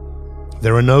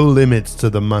 There are no limits to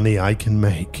the money I can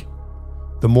make.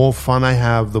 The more fun I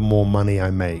have, the more money I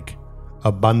make.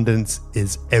 Abundance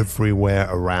is everywhere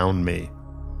around me.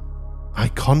 I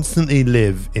constantly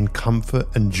live in comfort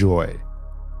and joy.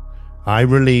 I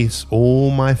release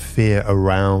all my fear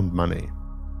around money.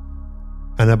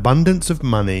 An abundance of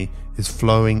money is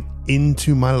flowing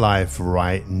into my life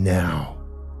right now.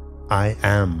 I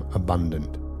am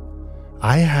abundant.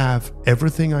 I have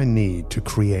everything I need to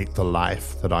create the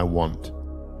life that I want.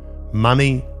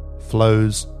 Money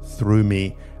flows through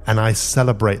me, and I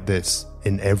celebrate this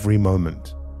in every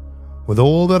moment. With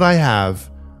all that I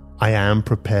have, I am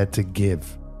prepared to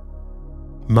give.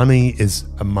 Money is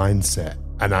a mindset,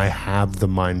 and I have the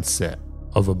mindset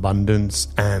of abundance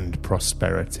and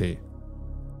prosperity.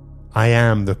 I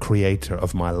am the creator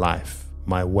of my life,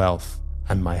 my wealth,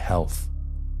 and my health.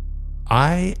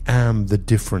 I am the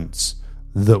difference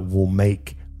that will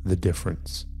make the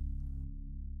difference.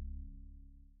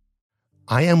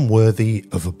 I am worthy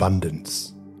of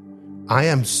abundance. I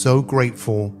am so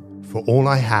grateful for all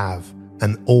I have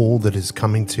and all that is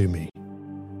coming to me.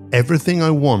 Everything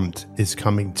I want is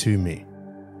coming to me.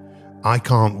 I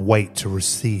can't wait to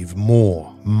receive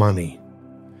more money.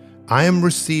 I am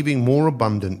receiving more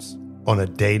abundance on a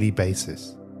daily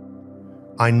basis.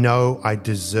 I know I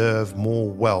deserve more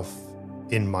wealth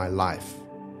in my life.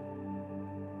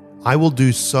 I will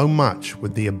do so much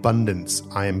with the abundance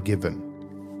I am given.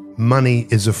 Money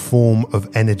is a form of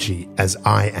energy as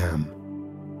I am.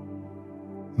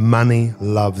 Money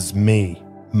loves me.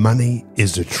 Money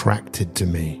is attracted to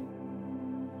me.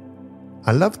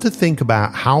 I love to think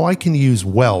about how I can use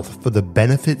wealth for the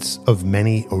benefits of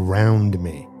many around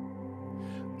me.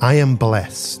 I am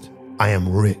blessed. I am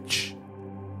rich.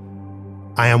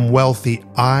 I am wealthy.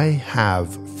 I have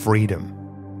freedom.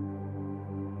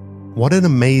 What an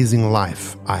amazing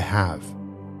life I have.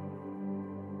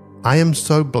 I am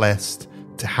so blessed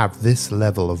to have this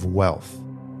level of wealth.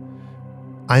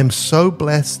 I am so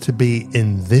blessed to be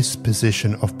in this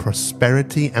position of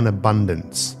prosperity and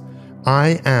abundance.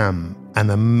 I am an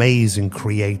amazing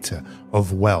creator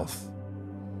of wealth.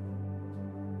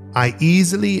 I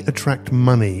easily attract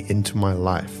money into my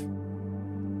life.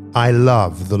 I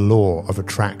love the law of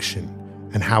attraction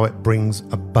and how it brings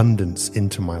abundance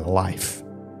into my life.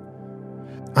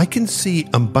 I can see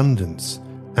abundance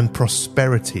and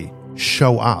prosperity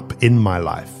show up in my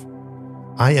life.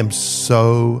 I am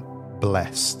so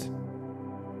blessed.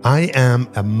 I am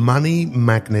a money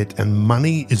magnet and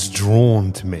money is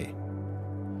drawn to me.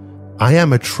 I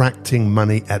am attracting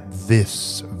money at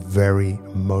this very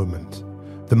moment.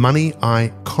 The money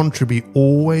I contribute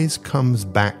always comes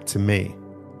back to me.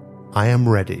 I am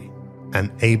ready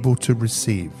and able to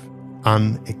receive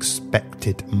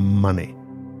unexpected money.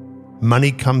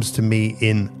 Money comes to me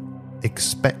in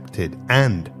expected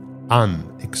and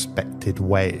unexpected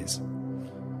ways.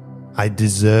 I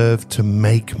deserve to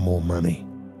make more money.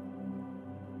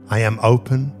 I am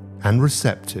open and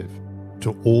receptive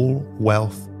to all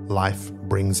wealth life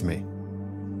brings me.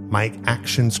 My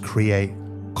actions create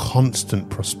constant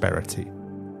prosperity.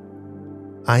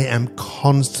 I am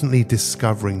constantly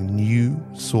discovering new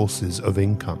sources of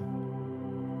income.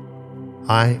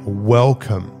 I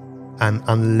welcome an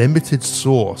unlimited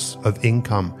source of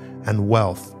income and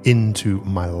wealth into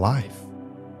my life.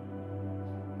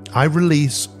 I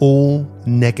release all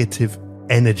negative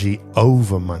energy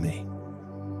over money.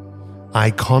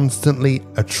 I constantly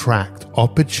attract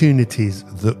opportunities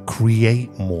that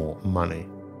create more money.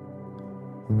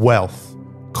 Wealth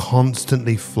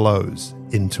constantly flows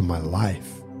into my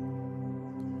life.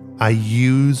 I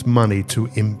use money to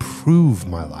improve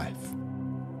my life.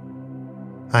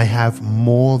 I have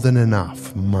more than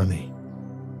enough money.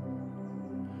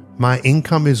 My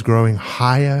income is growing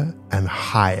higher and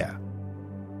higher.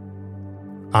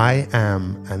 I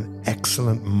am an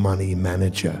excellent money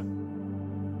manager.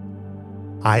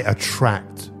 I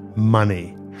attract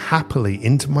money happily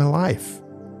into my life.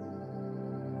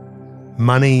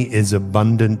 Money is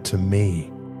abundant to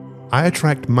me. I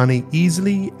attract money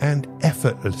easily and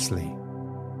effortlessly.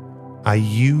 I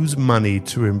use money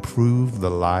to improve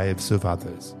the lives of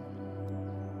others.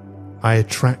 I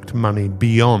attract money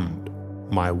beyond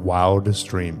my wildest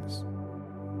dreams.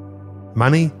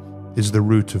 Money is the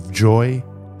root of joy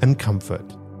and comfort.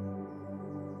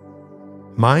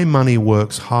 My money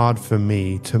works hard for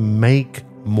me to make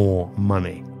more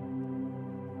money.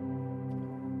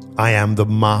 I am the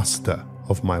master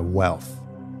of my wealth.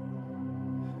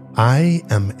 I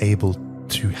am able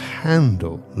to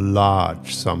handle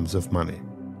large sums of money.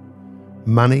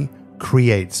 Money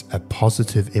creates a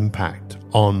positive impact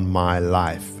on my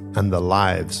life and the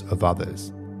lives of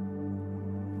others.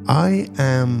 I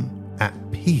am at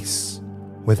peace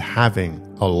with having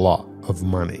a lot of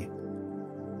money.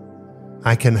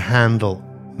 I can handle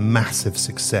massive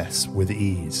success with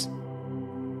ease.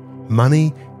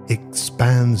 Money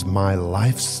expands my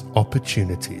life's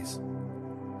opportunities.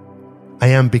 I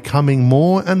am becoming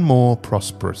more and more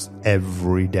prosperous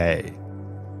every day.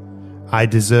 I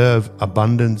deserve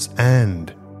abundance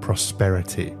and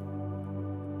prosperity.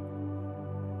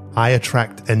 I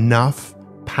attract enough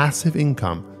passive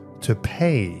income to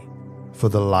pay for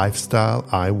the lifestyle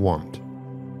I want.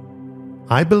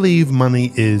 I believe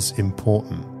money is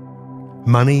important.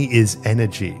 Money is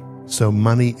energy, so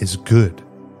money is good.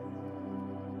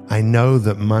 I know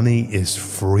that money is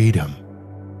freedom.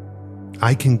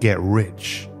 I can get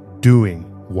rich doing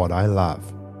what I love.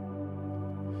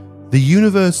 The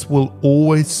universe will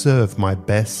always serve my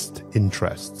best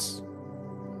interests.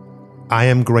 I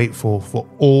am grateful for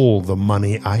all the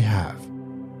money I have.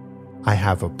 I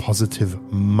have a positive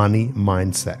money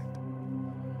mindset.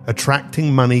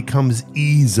 Attracting money comes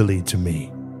easily to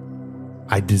me.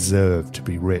 I deserve to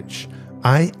be rich.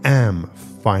 I am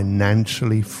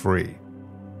financially free.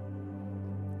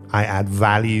 I add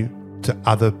value to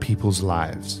other people's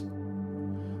lives.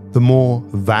 The more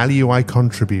value I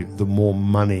contribute, the more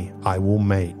money I will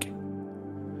make.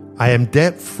 I am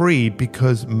debt-free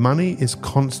because money is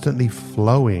constantly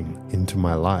flowing into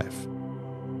my life.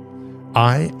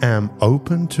 I am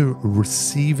open to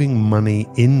receiving money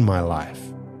in my life.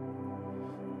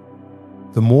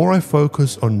 The more I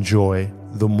focus on joy,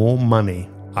 the more money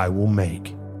I will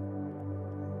make.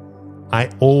 I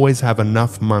always have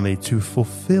enough money to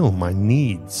fulfill my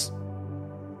needs.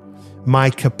 My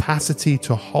capacity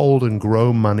to hold and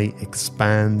grow money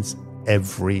expands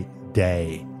every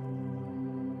day.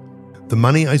 The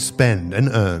money I spend and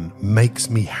earn makes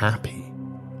me happy.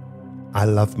 I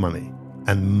love money,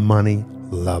 and money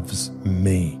loves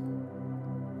me.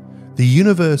 The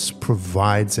universe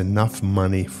provides enough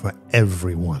money for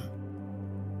everyone.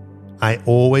 I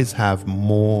always have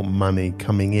more money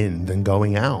coming in than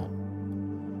going out.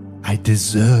 I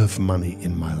deserve money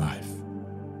in my life.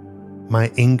 My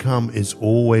income is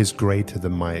always greater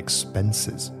than my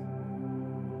expenses.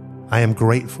 I am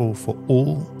grateful for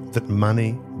all that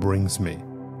money brings me.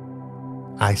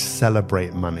 I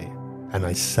celebrate money and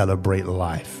I celebrate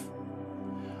life.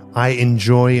 I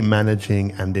enjoy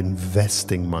managing and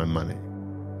investing my money.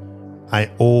 I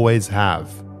always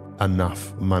have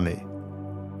enough money.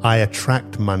 I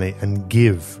attract money and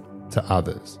give to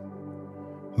others.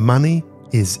 Money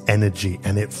is energy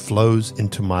and it flows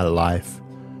into my life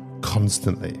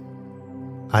constantly.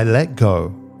 I let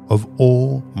go of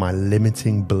all my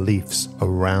limiting beliefs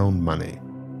around money.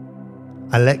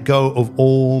 I let go of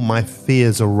all my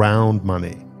fears around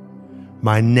money.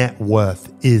 My net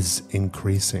worth is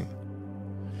increasing.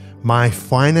 My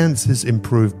finances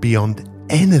improve beyond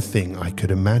anything I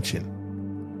could imagine.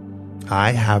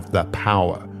 I have the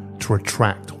power to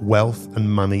attract wealth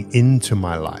and money into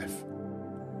my life.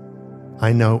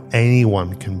 I know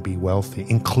anyone can be wealthy,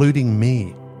 including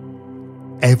me.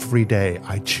 Every day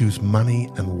I choose money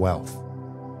and wealth.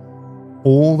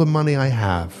 All the money I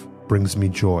have brings me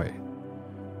joy.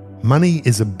 Money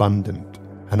is abundant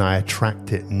and I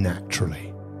attract it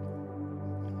naturally.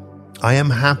 I am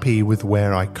happy with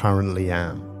where I currently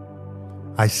am.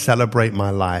 I celebrate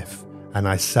my life and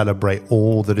I celebrate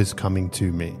all that is coming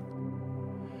to me.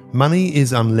 Money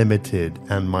is unlimited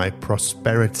and my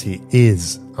prosperity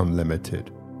is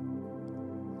unlimited.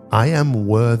 I am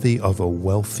worthy of a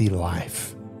wealthy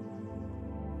life.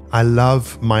 I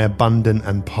love my abundant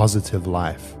and positive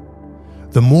life.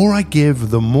 The more I give,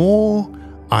 the more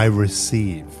I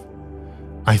receive.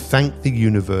 I thank the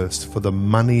universe for the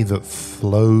money that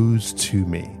flows to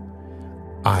me.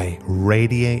 I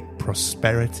radiate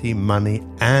prosperity, money,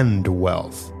 and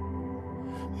wealth.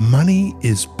 Money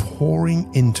is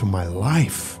pouring into my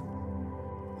life.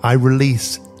 I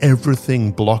release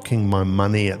everything blocking my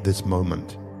money at this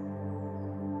moment.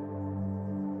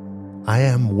 I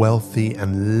am wealthy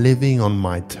and living on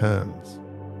my terms.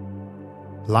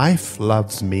 Life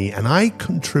loves me and I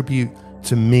contribute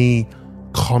to me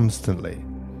constantly.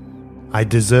 I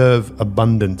deserve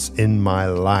abundance in my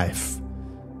life.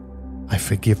 I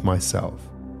forgive myself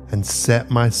and set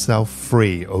myself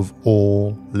free of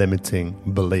all limiting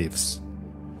beliefs.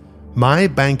 My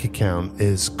bank account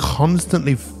is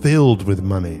constantly filled with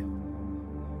money.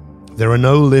 There are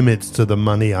no limits to the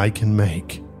money I can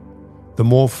make. The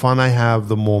more fun I have,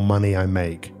 the more money I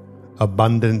make.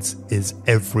 Abundance is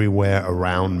everywhere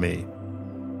around me.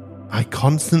 I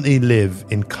constantly live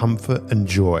in comfort and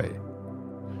joy.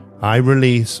 I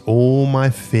release all my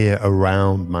fear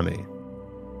around money.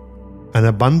 An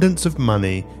abundance of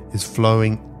money is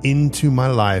flowing into my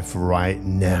life right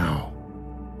now.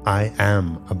 I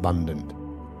am abundant.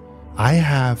 I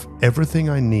have everything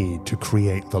I need to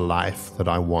create the life that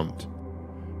I want.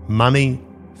 Money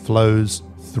flows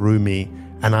through me,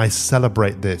 and I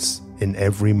celebrate this in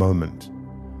every moment.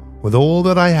 With all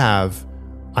that I have,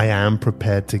 I am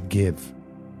prepared to give.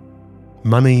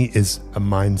 Money is a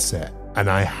mindset, and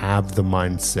I have the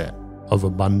mindset of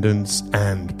abundance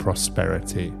and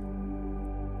prosperity.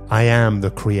 I am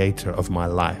the creator of my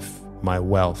life, my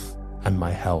wealth, and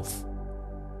my health.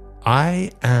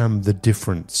 I am the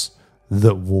difference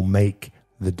that will make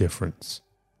the difference.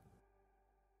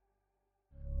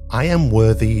 I am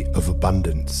worthy of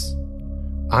abundance.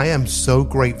 I am so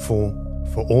grateful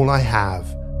for all I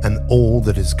have and all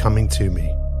that is coming to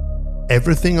me.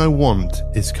 Everything I want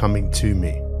is coming to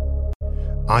me.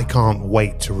 I can't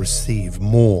wait to receive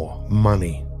more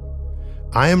money.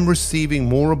 I am receiving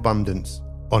more abundance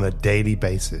on a daily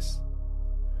basis.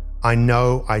 I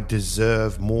know I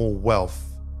deserve more wealth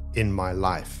in my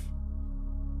life.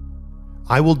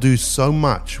 I will do so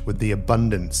much with the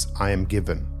abundance I am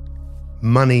given.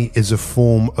 Money is a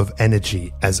form of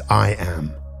energy as I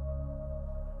am.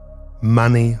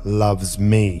 Money loves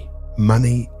me.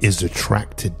 Money is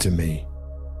attracted to me.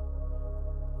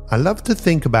 I love to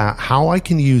think about how I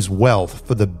can use wealth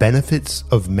for the benefits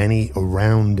of many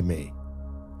around me.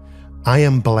 I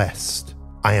am blessed.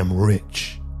 I am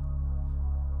rich.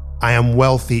 I am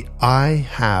wealthy. I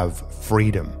have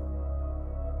freedom.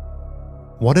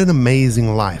 What an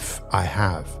amazing life I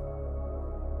have.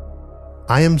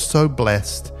 I am so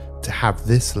blessed to have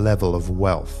this level of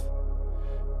wealth.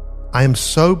 I am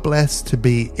so blessed to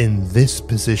be in this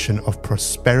position of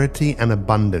prosperity and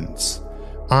abundance.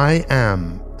 I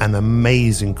am an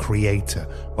amazing creator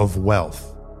of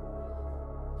wealth.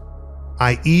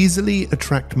 I easily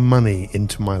attract money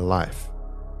into my life.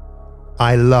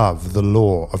 I love the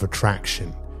law of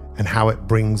attraction and how it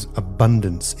brings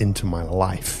abundance into my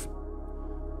life.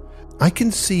 I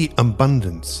can see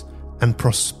abundance and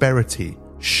prosperity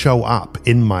show up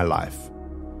in my life.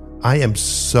 I am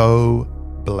so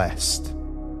blessed.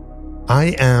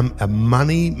 I am a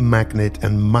money magnet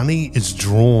and money is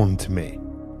drawn to me.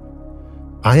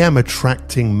 I am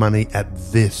attracting money at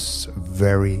this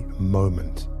very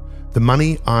moment. The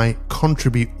money I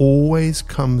contribute always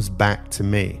comes back to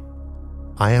me.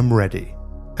 I am ready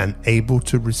and able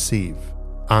to receive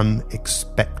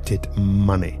unexpected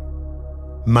money.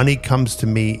 Money comes to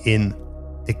me in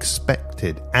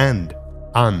expected and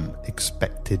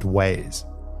unexpected ways.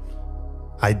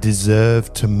 I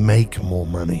deserve to make more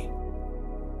money.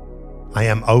 I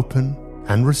am open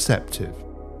and receptive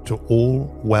to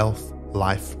all wealth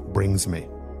life brings me.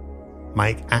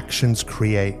 My actions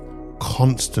create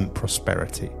constant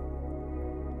prosperity.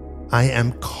 I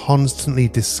am constantly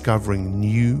discovering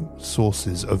new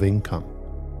sources of income.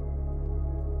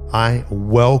 I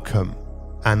welcome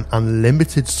an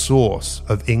unlimited source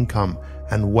of income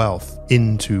and wealth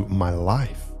into my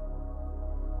life.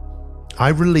 I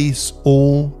release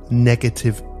all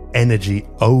negative energy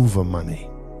over money.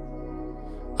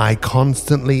 I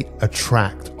constantly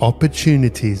attract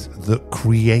opportunities that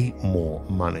create more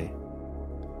money.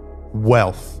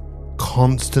 Wealth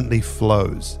constantly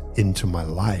flows into my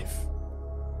life.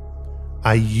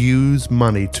 I use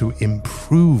money to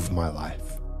improve my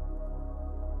life.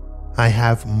 I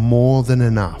have more than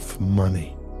enough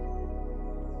money.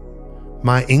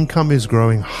 My income is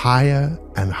growing higher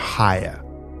and higher.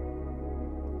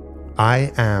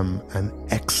 I am an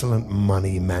excellent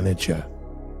money manager.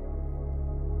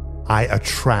 I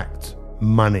attract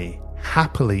money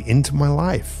happily into my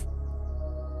life.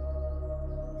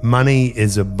 Money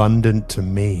is abundant to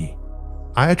me.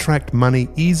 I attract money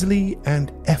easily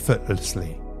and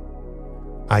effortlessly.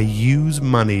 I use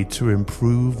money to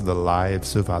improve the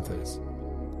lives of others.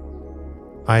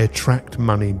 I attract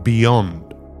money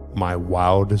beyond my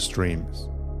wildest dreams.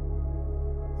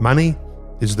 Money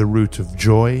is the root of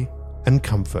joy and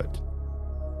comfort.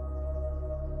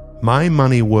 My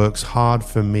money works hard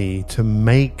for me to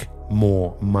make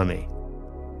more money.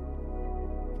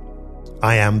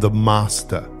 I am the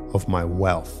master of my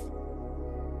wealth.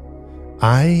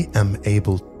 I am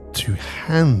able to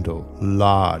handle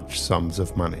large sums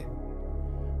of money.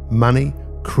 Money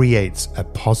creates a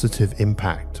positive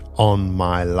impact on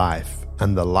my life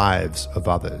and the lives of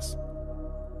others.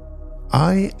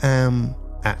 I am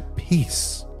at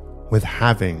peace with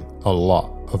having a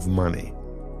lot of money.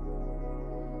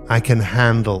 I can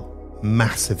handle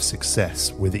massive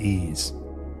success with ease.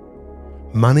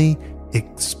 Money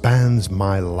expands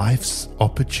my life's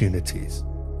opportunities.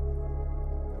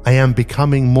 I am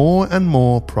becoming more and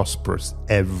more prosperous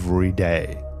every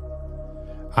day.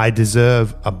 I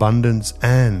deserve abundance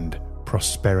and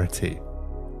prosperity.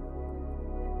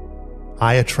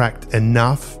 I attract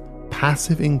enough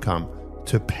passive income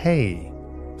to pay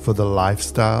for the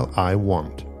lifestyle I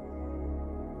want.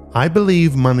 I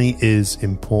believe money is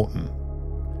important.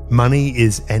 Money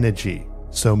is energy,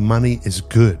 so money is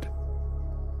good.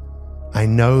 I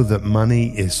know that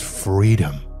money is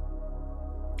freedom.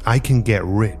 I can get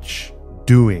rich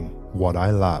doing what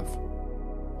I love.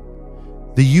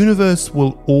 The universe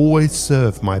will always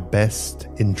serve my best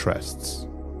interests.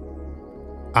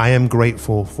 I am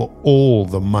grateful for all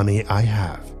the money I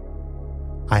have.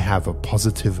 I have a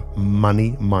positive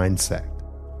money mindset.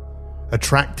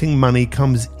 Attracting money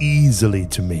comes easily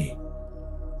to me.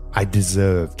 I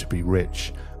deserve to be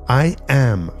rich. I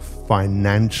am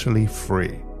financially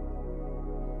free.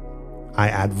 I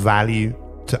add value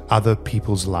to other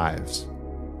people's lives.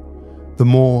 The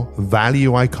more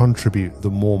value I contribute, the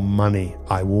more money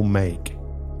I will make.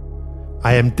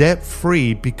 I am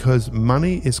debt-free because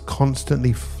money is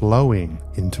constantly flowing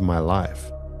into my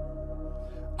life.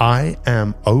 I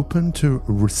am open to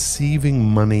receiving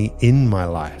money in my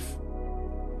life.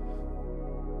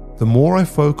 The more I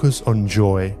focus on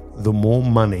joy, the more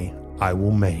money I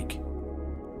will make.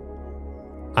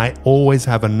 I always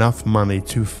have enough money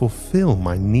to fulfill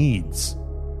my needs.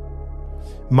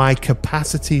 My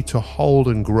capacity to hold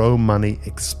and grow money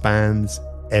expands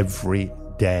every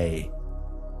day.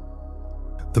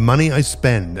 The money I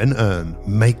spend and earn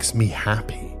makes me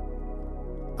happy.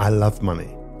 I love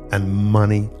money, and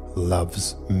money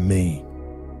loves me.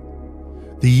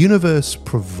 The universe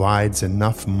provides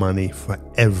enough money for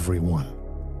everyone.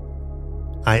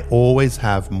 I always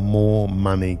have more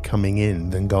money coming in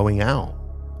than going out.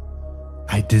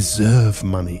 I deserve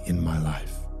money in my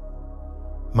life.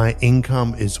 My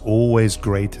income is always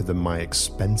greater than my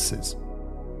expenses.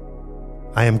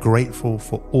 I am grateful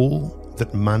for all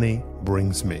that money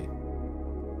brings me.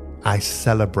 I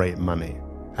celebrate money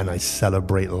and I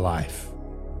celebrate life.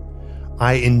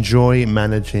 I enjoy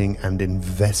managing and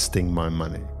investing my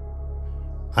money.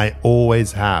 I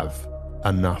always have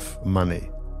enough money.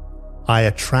 I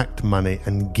attract money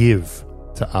and give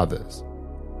to others.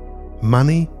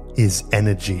 Money is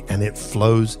energy and it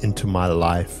flows into my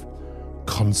life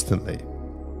constantly.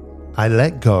 I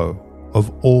let go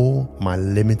of all my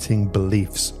limiting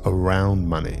beliefs around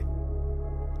money.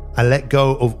 I let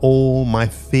go of all my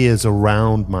fears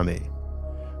around money.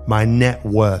 My net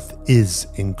worth is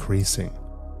increasing.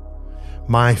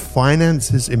 My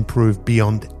finances improve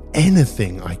beyond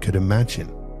anything I could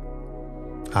imagine.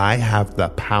 I have the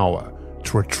power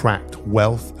to attract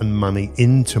wealth and money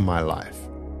into my life.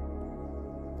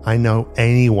 I know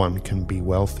anyone can be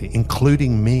wealthy,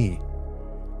 including me.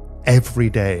 Every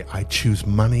day I choose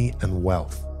money and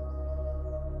wealth.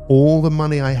 All the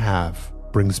money I have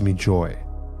brings me joy.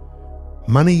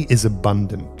 Money is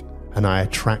abundant and I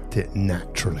attract it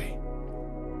naturally.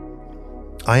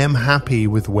 I am happy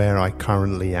with where I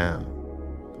currently am.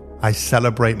 I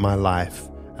celebrate my life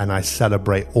and I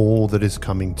celebrate all that is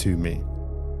coming to me.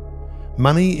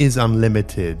 Money is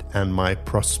unlimited and my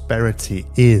prosperity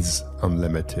is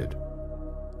unlimited.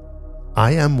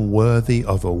 I am worthy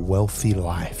of a wealthy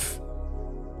life.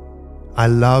 I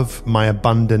love my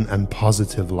abundant and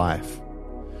positive life.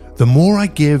 The more I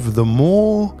give, the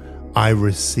more I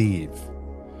receive.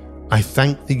 I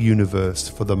thank the universe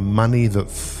for the money that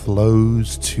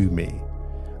flows to me.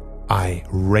 I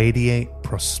radiate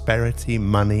prosperity,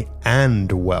 money,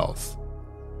 and wealth.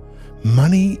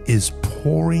 Money is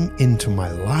pouring into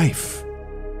my life.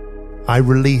 I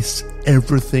release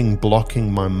everything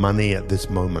blocking my money at this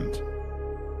moment.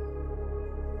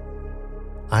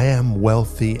 I am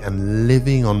wealthy and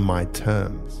living on my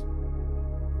terms.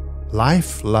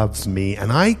 Life loves me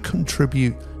and I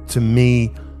contribute to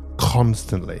me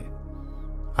constantly.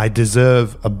 I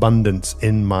deserve abundance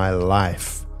in my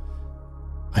life.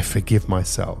 I forgive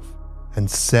myself and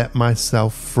set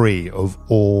myself free of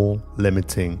all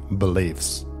limiting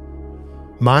beliefs.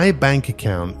 My bank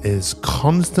account is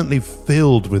constantly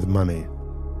filled with money.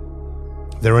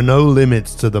 There are no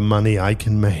limits to the money I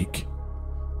can make.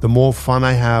 The more fun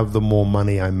I have, the more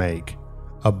money I make.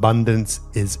 Abundance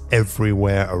is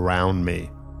everywhere around me.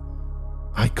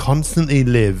 I constantly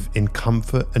live in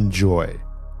comfort and joy.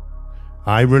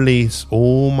 I release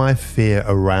all my fear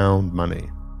around money.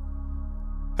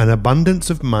 An abundance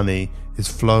of money is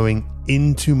flowing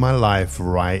into my life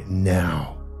right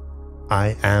now.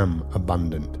 I am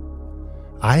abundant.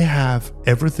 I have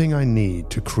everything I need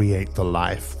to create the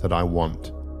life that I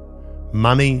want.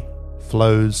 Money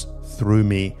flows through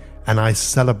me, and I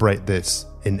celebrate this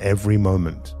in every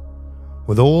moment.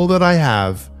 With all that I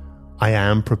have, I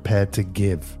am prepared to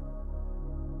give.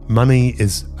 Money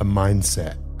is a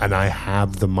mindset, and I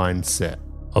have the mindset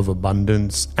of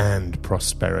abundance and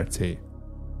prosperity.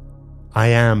 I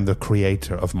am the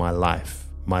creator of my life,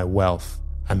 my wealth,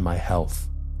 and my health.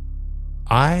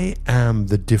 I am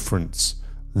the difference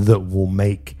that will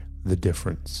make the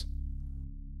difference.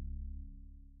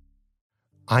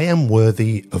 I am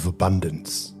worthy of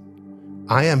abundance.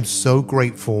 I am so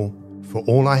grateful for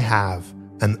all I have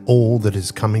and all that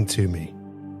is coming to me.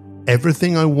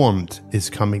 Everything I want is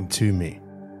coming to me.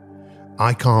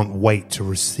 I can't wait to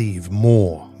receive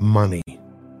more money.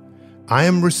 I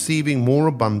am receiving more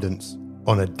abundance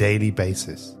on a daily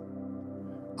basis.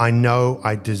 I know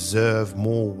I deserve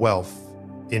more wealth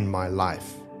in my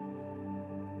life.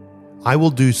 I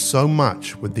will do so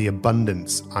much with the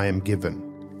abundance I am given.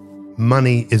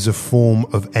 Money is a form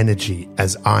of energy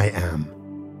as I am.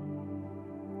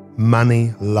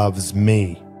 Money loves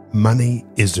me. Money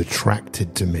is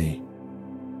attracted to me.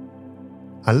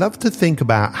 I love to think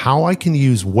about how I can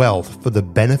use wealth for the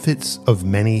benefits of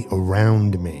many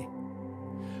around me.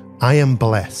 I am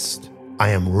blessed. I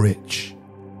am rich.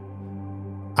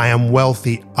 I am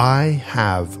wealthy. I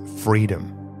have freedom.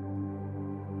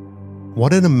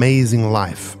 What an amazing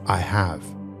life I have.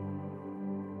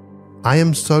 I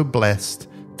am so blessed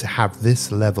to have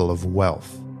this level of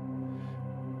wealth.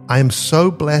 I am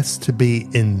so blessed to be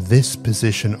in this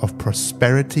position of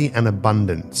prosperity and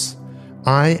abundance.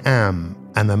 I am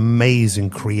an amazing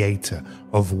creator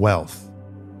of wealth.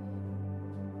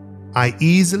 I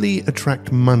easily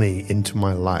attract money into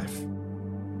my life.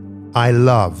 I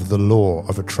love the law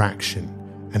of attraction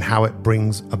and how it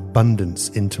brings abundance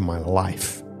into my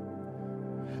life.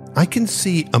 I can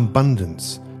see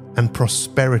abundance and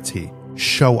prosperity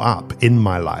show up in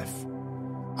my life.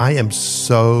 I am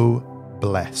so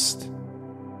blessed.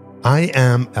 I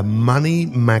am a money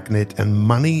magnet and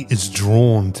money is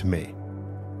drawn to me.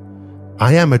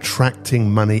 I am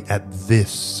attracting money at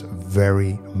this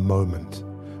very moment.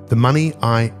 The money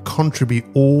I contribute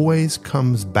always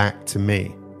comes back to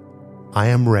me. I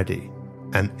am ready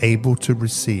and able to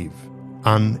receive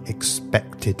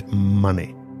unexpected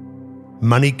money.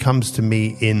 Money comes to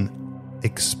me in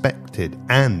expected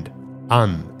and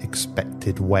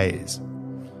unexpected ways.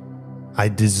 I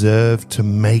deserve to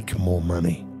make more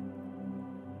money.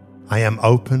 I am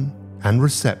open and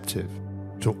receptive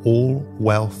to all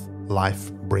wealth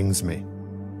life brings me.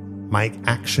 My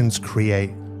actions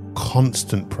create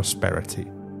constant prosperity.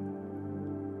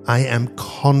 I am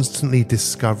constantly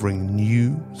discovering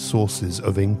new sources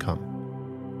of income.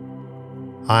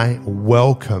 I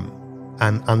welcome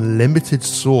an unlimited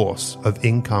source of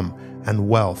income and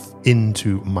wealth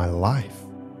into my life.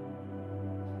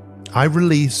 I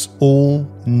release all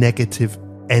negative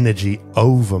energy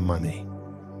over money.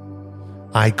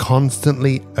 I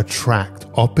constantly attract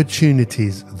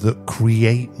opportunities that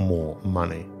create more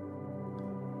money.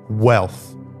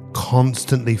 Wealth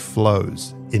constantly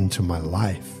flows into my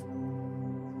life.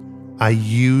 I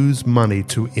use money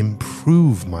to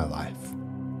improve my life.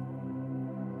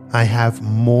 I have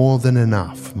more than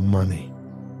enough money.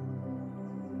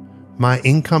 My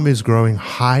income is growing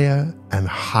higher and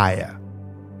higher.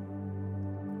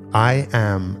 I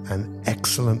am an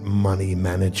excellent money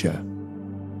manager.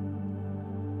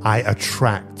 I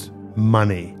attract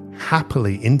money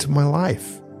happily into my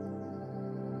life.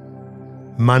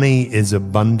 Money is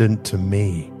abundant to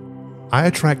me. I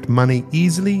attract money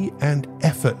easily and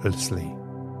effortlessly.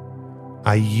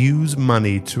 I use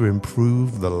money to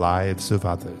improve the lives of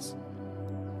others.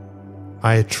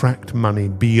 I attract money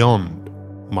beyond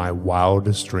my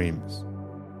wildest dreams.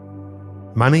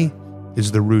 Money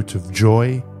is the root of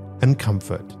joy and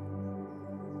comfort.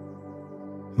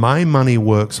 My money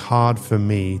works hard for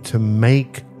me to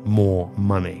make more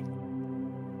money.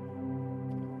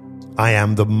 I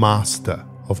am the master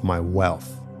of my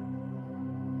wealth.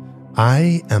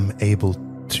 I am able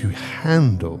to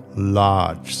handle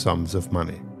large sums of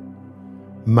money.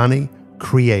 Money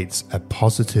creates a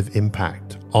positive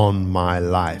impact on my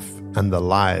life and the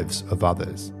lives of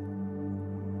others.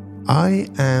 I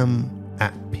am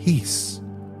at peace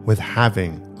with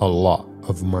having a lot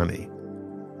of money.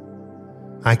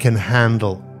 I can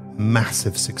handle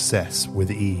massive success with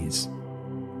ease.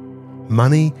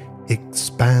 Money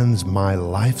expands my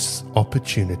life's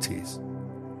opportunities.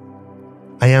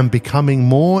 I am becoming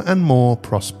more and more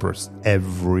prosperous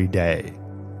every day.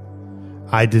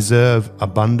 I deserve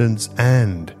abundance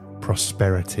and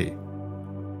prosperity.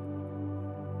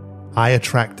 I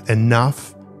attract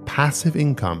enough passive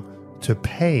income to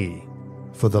pay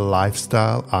for the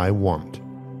lifestyle I want.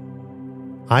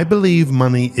 I believe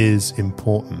money is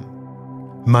important.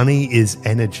 Money is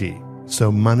energy,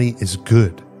 so money is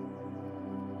good.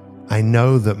 I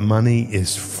know that money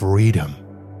is freedom.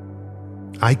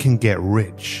 I can get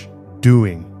rich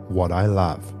doing what I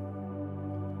love.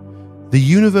 The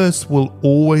universe will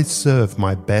always serve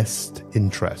my best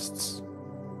interests.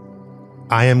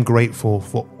 I am grateful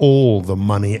for all the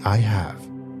money I have.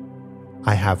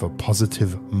 I have a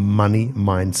positive money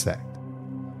mindset.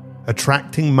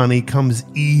 Attracting money comes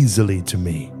easily to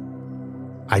me.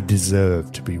 I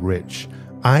deserve to be rich.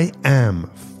 I am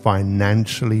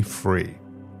financially free.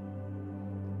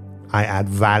 I add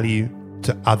value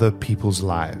to other people's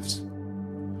lives.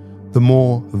 The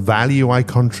more value I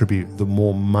contribute, the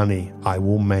more money I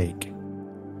will make.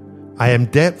 I am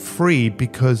debt-free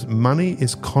because money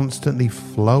is constantly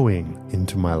flowing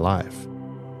into my life.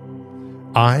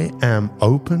 I am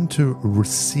open to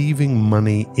receiving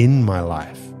money in my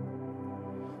life.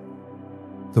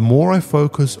 The more I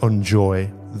focus on joy,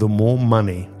 the more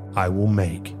money I will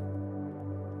make.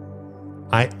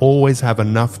 I always have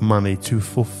enough money to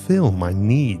fulfill my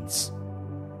needs.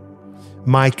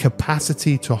 My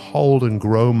capacity to hold and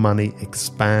grow money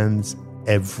expands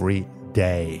every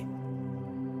day.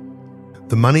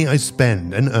 The money I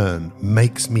spend and earn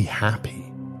makes me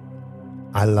happy.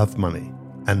 I love money,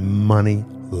 and money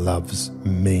loves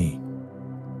me.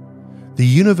 The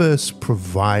universe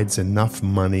provides enough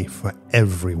money for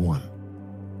everyone.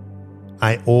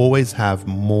 I always have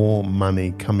more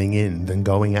money coming in than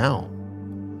going out.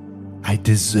 I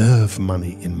deserve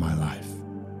money in my life.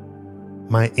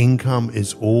 My income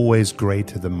is always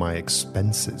greater than my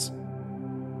expenses.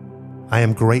 I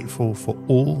am grateful for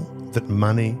all that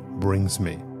money brings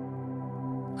me.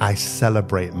 I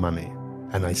celebrate money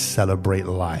and I celebrate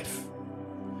life.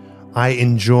 I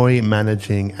enjoy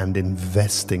managing and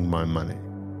investing my money.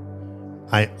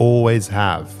 I always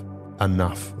have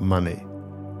enough money.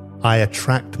 I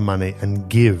attract money and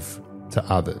give to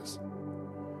others.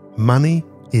 Money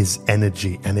is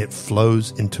energy and it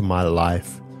flows into my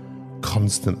life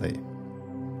constantly.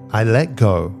 I let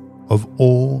go of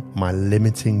all my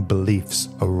limiting beliefs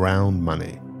around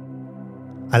money.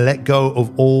 I let go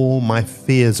of all my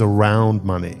fears around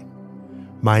money.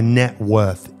 My net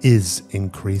worth is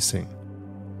increasing.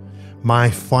 My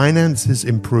finances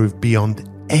improve beyond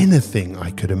anything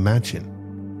I could imagine.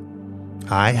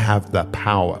 I have the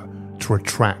power to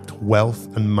attract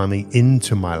wealth and money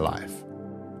into my life.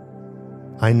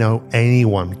 I know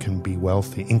anyone can be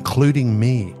wealthy, including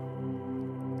me.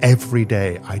 Every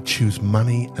day I choose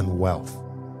money and wealth.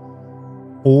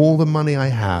 All the money I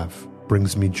have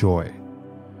brings me joy.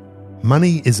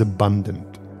 Money is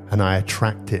abundant and I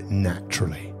attract it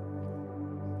naturally.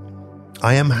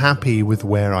 I am happy with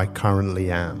where I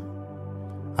currently am.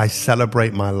 I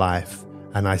celebrate my life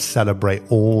and I celebrate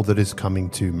all that is coming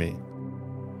to me.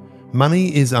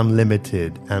 Money is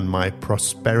unlimited and my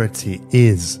prosperity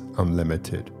is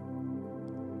unlimited.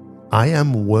 I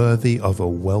am worthy of a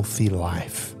wealthy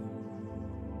life.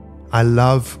 I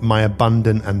love my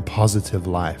abundant and positive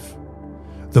life.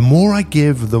 The more I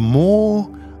give, the more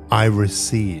I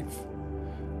receive.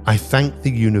 I thank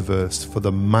the universe for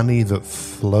the money that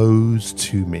flows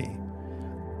to me.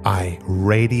 I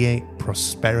radiate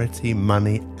prosperity,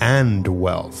 money, and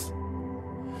wealth.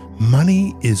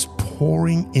 Money is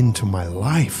pouring into my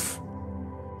life.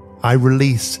 I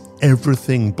release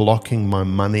everything blocking my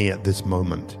money at this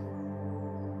moment.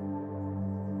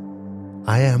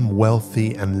 I am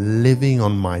wealthy and living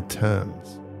on my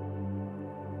terms.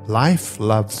 Life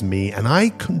loves me and I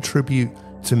contribute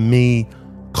to me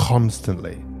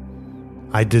constantly.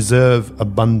 I deserve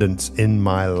abundance in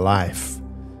my life.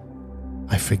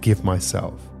 I forgive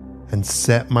myself and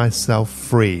set myself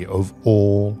free of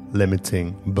all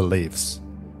limiting beliefs.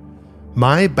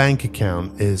 My bank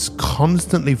account is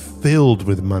constantly filled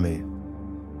with money.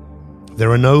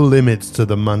 There are no limits to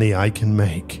the money I can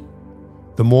make.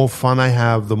 The more fun I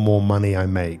have, the more money I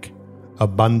make.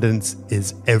 Abundance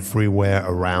is everywhere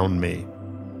around me.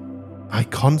 I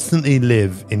constantly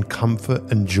live in comfort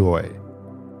and joy.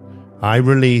 I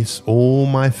release all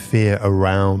my fear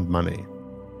around money.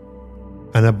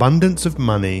 An abundance of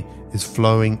money is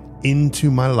flowing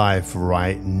into my life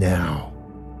right now.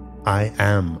 I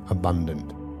am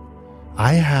abundant.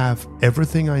 I have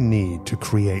everything I need to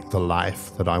create the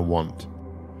life that I want.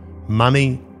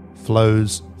 Money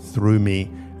flows through me,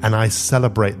 and I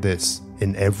celebrate this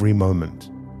in every moment.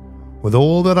 With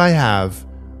all that I have,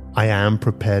 I am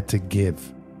prepared to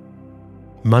give.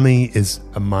 Money is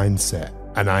a mindset,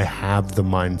 and I have the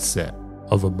mindset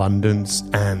of abundance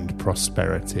and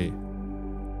prosperity.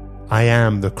 I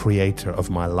am the creator of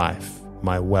my life,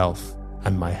 my wealth,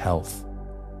 and my health.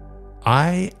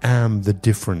 I am the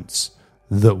difference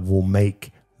that will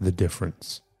make the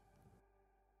difference.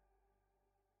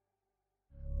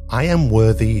 I am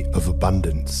worthy of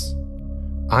abundance.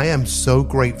 I am so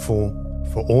grateful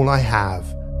for all I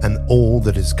have and all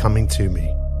that is coming to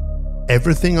me.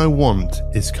 Everything I want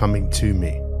is coming to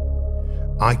me.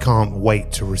 I can't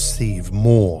wait to receive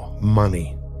more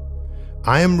money.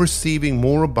 I am receiving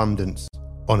more abundance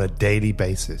on a daily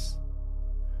basis.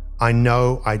 I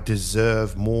know I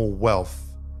deserve more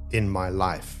wealth in my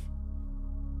life.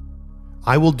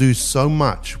 I will do so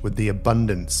much with the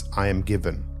abundance I am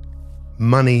given.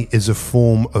 Money is a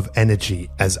form of energy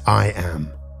as I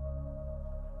am.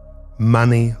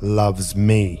 Money loves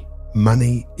me.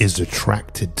 Money is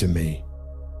attracted to me.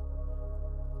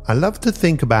 I love to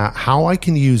think about how I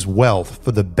can use wealth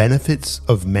for the benefits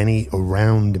of many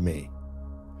around me.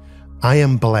 I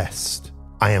am blessed.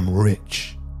 I am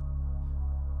rich.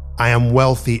 I am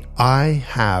wealthy. I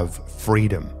have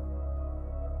freedom.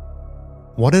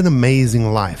 What an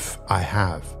amazing life I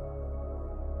have.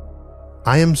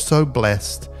 I am so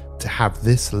blessed to have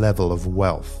this level of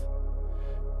wealth.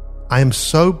 I am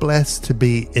so blessed to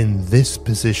be in this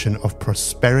position of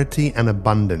prosperity and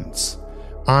abundance.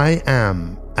 I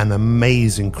am an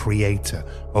amazing creator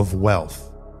of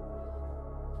wealth.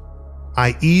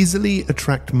 I easily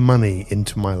attract money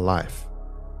into my life.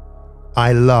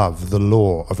 I love the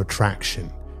law of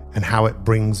attraction and how it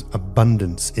brings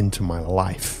abundance into my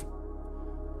life.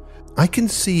 I can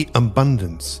see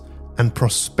abundance and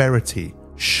prosperity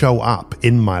show up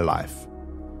in my life.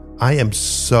 I am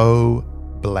so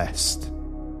blessed.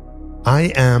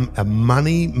 I am a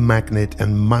money magnet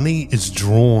and money is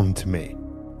drawn to me.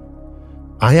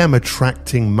 I am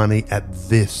attracting money at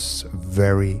this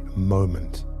very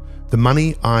moment. The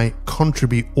money I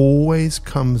contribute always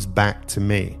comes back to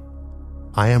me.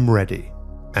 I am ready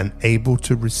and able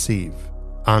to receive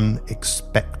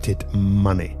unexpected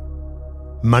money.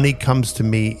 Money comes to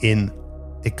me in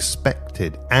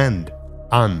expected and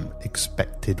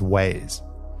unexpected ways.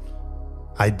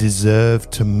 I deserve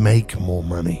to make more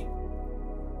money.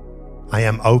 I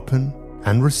am open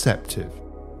and receptive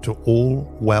to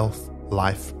all wealth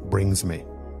life brings me.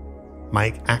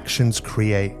 My actions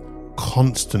create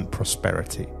constant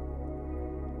prosperity.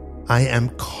 I am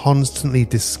constantly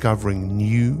discovering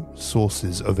new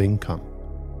sources of income.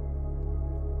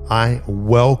 I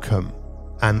welcome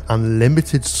an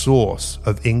unlimited source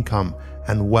of income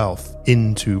and wealth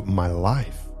into my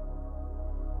life.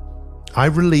 I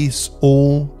release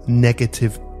all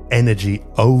negative energy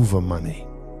over money.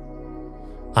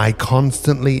 I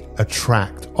constantly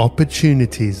attract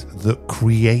opportunities that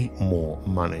create more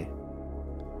money.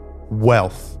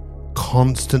 Wealth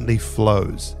constantly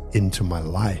flows into my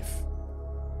life.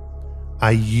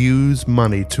 I use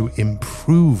money to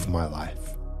improve my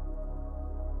life.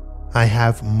 I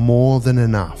have more than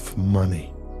enough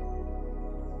money.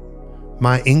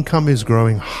 My income is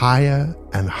growing higher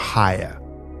and higher.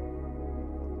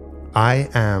 I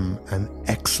am an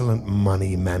excellent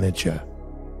money manager.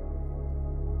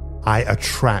 I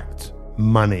attract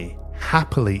money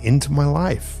happily into my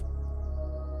life.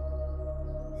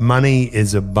 Money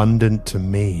is abundant to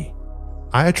me.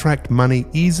 I attract money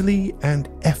easily and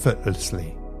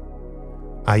effortlessly.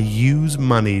 I use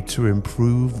money to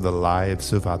improve the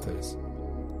lives of others.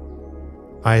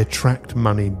 I attract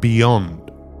money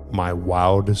beyond my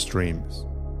wildest dreams.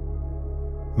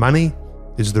 Money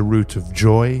is the root of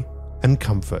joy and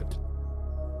comfort.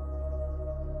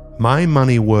 My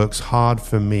money works hard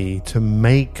for me to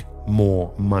make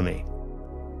more money.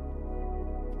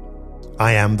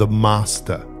 I am the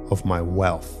master of my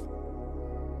wealth.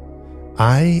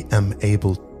 I am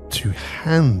able to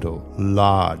handle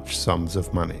large sums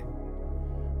of money.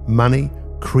 Money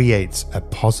creates a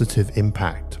positive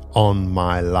impact on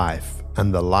my life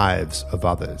and the lives of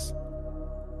others.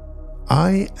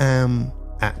 I am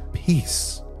at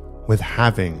peace with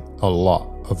having a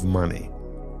lot of money.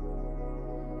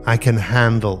 I can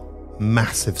handle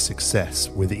massive success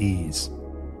with ease.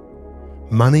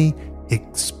 Money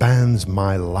expands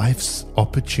my life's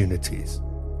opportunities.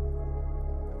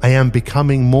 I am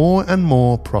becoming more and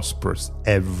more prosperous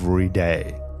every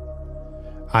day.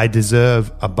 I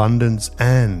deserve abundance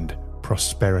and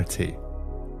prosperity.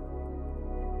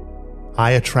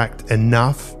 I attract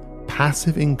enough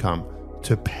passive income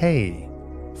to pay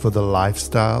for the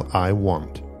lifestyle I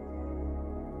want.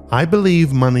 I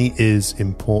believe money is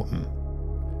important.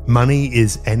 Money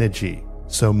is energy,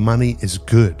 so money is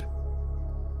good.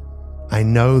 I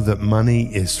know that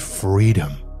money is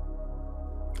freedom.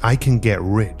 I can get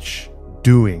rich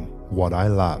doing what I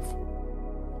love.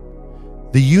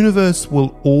 The universe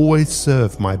will always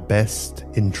serve my best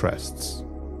interests.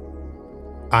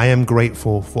 I am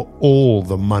grateful for all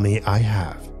the money I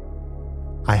have.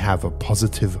 I have a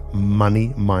positive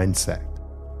money mindset.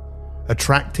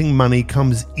 Attracting money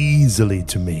comes easily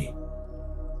to me.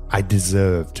 I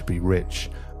deserve to be rich.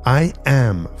 I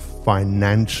am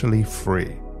financially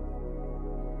free.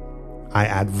 I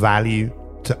add value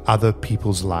to other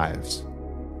people's lives.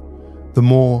 The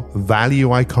more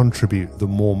value I contribute, the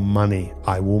more money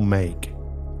I will make.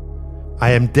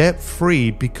 I am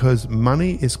debt-free because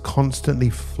money is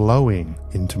constantly flowing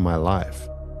into my life.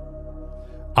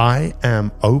 I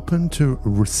am open to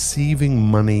receiving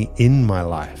money in my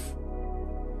life.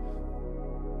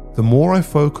 The more I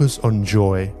focus on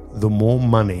joy, the more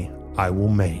money I will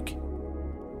make.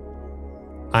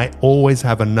 I always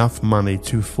have enough money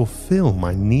to fulfill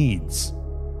my needs.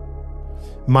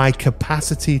 My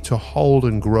capacity to hold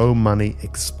and grow money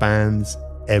expands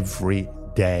every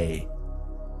day.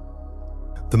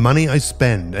 The money I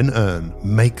spend and earn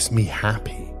makes me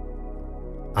happy.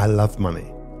 I love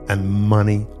money, and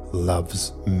money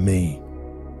loves me.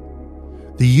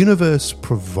 The universe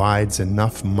provides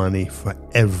enough money for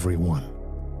everyone.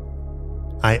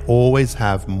 I always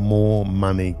have more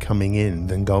money coming in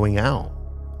than going out.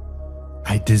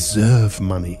 I deserve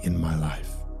money in my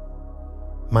life.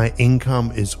 My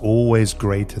income is always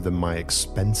greater than my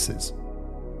expenses.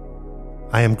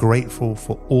 I am grateful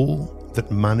for all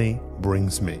that money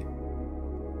brings me.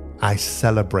 I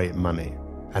celebrate money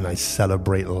and I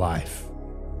celebrate life.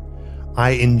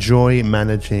 I enjoy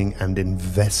managing and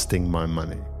investing my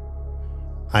money.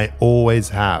 I always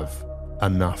have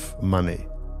enough money.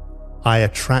 I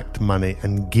attract money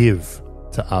and give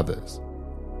to others.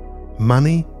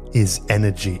 Money is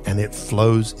energy and it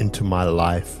flows into my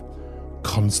life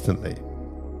constantly.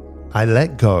 I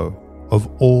let go of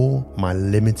all my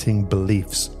limiting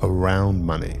beliefs around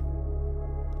money.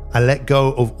 I let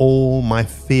go of all my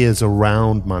fears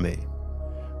around money.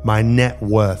 My net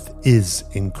worth is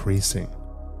increasing.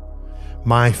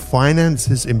 My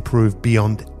finances improve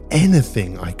beyond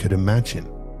anything I could imagine.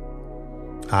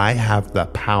 I have the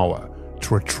power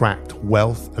to attract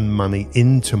wealth and money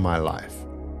into my life.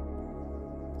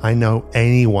 I know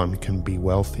anyone can be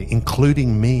wealthy,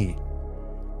 including me.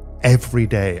 Every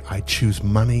day I choose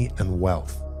money and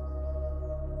wealth.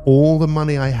 All the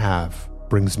money I have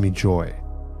brings me joy.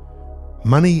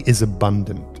 Money is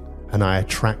abundant and I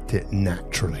attract it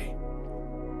naturally.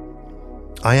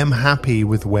 I am happy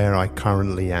with where I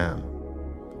currently am.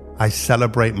 I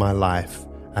celebrate my life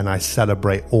and I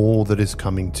celebrate all that is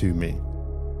coming to me.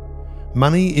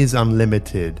 Money is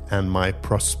unlimited and my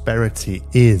prosperity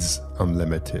is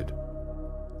unlimited.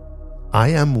 I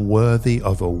am worthy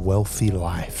of a wealthy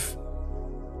life.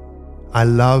 I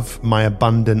love my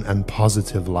abundant and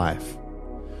positive life.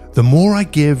 The more I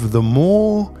give, the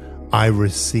more I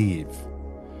receive.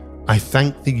 I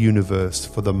thank the universe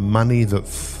for the money that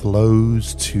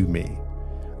flows to me.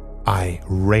 I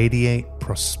radiate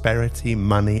prosperity,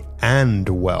 money, and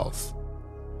wealth.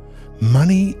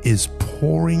 Money is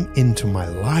pouring into my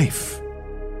life.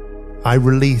 I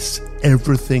release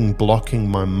everything blocking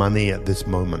my money at this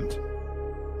moment.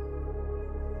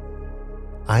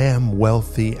 I am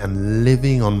wealthy and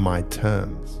living on my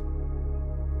terms.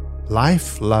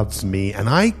 Life loves me and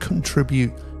I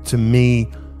contribute to me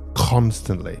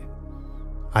constantly.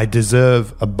 I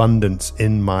deserve abundance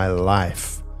in my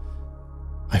life.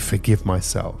 I forgive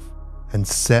myself and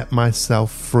set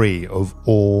myself free of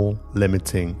all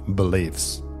limiting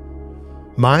beliefs.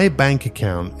 My bank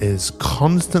account is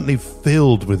constantly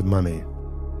filled with money.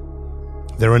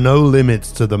 There are no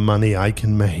limits to the money I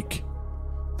can make.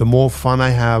 The more fun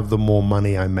I have, the more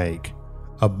money I make.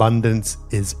 Abundance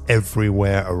is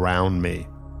everywhere around me.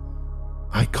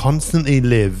 I constantly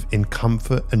live in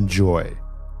comfort and joy.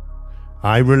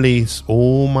 I release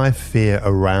all my fear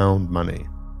around money.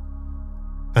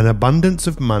 An abundance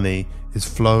of money is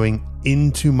flowing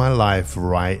into my life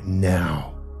right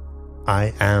now.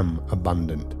 I am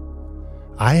abundant.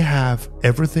 I have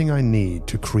everything I need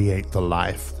to create the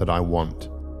life that I want.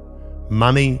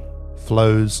 Money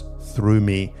flows through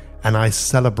me and I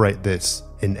celebrate this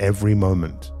in every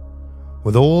moment.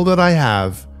 With all that I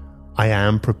have, I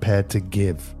am prepared to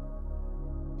give.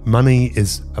 Money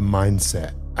is a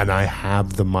mindset and I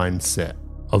have the mindset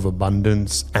of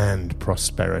abundance and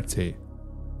prosperity.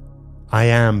 I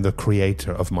am the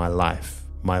creator of my life,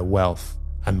 my wealth,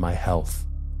 and my health.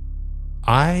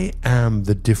 I am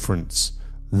the difference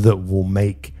that will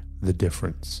make the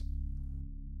difference.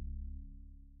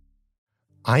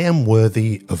 I am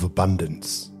worthy of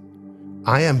abundance.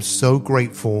 I am so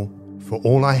grateful for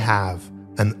all I have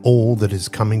and all that is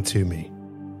coming to me.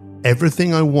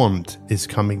 Everything I want is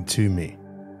coming to me.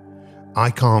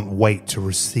 I can't wait to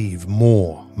receive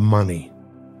more money.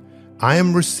 I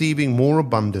am receiving more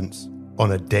abundance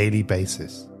on a daily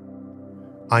basis.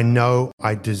 I know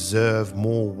I deserve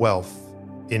more wealth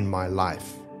in my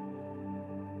life.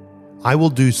 I will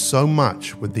do so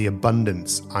much with the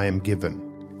abundance I am given.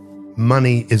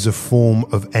 Money is a form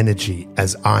of energy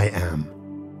as I am.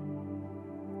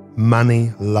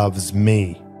 Money loves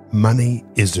me. Money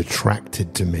is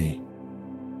attracted to me.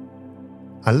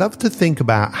 I love to think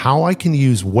about how I can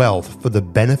use wealth for the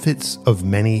benefits of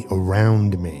many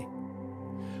around me.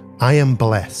 I am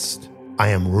blessed. I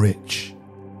am rich.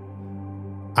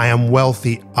 I am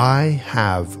wealthy. I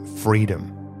have freedom.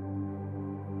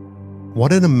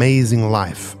 What an amazing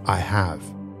life I have.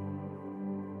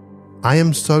 I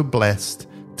am so blessed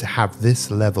to have this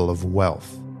level of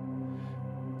wealth.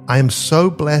 I am so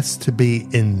blessed to be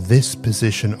in this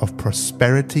position of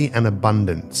prosperity and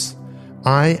abundance.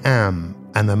 I am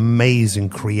an amazing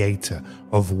creator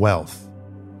of wealth.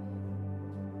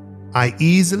 I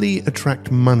easily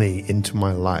attract money into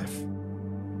my life.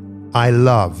 I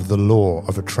love the law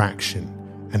of attraction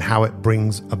and how it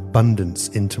brings abundance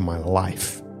into my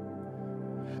life.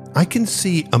 I can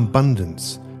see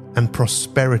abundance and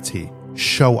prosperity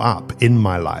show up in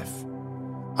my life.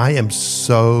 I am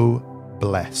so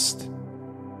blessed.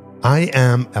 I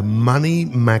am a money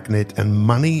magnet and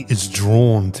money is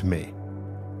drawn to me.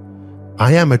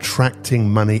 I am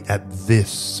attracting money at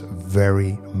this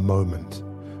very moment.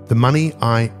 The money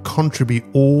I contribute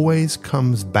always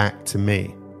comes back to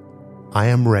me. I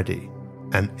am ready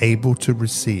and able to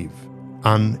receive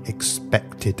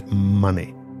unexpected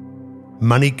money.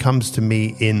 Money comes to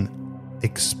me in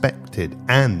expected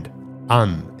and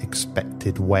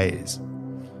unexpected ways.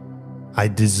 I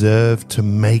deserve to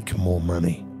make more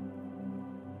money.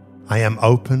 I am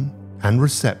open and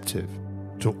receptive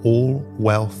to all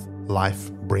wealth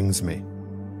life brings me.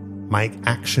 My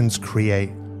actions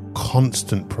create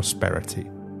constant prosperity.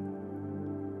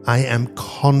 I am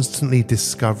constantly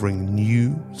discovering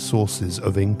new sources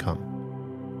of income.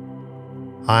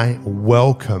 I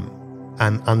welcome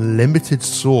an unlimited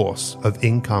source of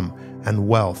income and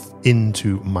wealth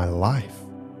into my life.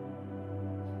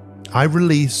 I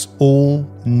release all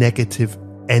negative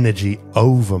energy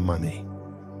over money.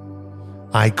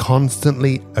 I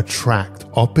constantly attract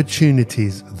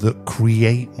opportunities that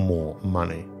create more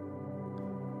money.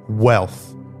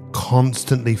 Wealth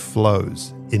constantly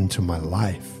flows into my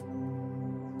life.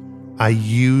 I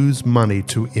use money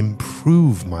to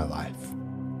improve my life.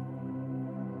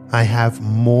 I have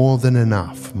more than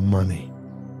enough money.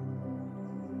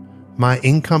 My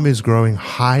income is growing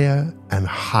higher and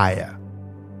higher.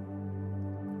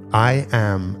 I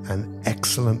am an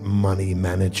excellent money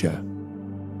manager.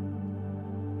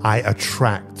 I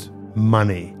attract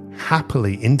money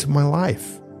happily into my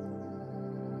life.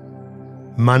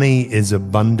 Money is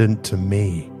abundant to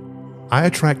me. I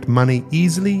attract money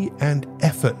easily and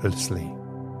effortlessly.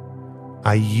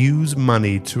 I use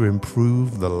money to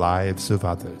improve the lives of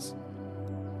others.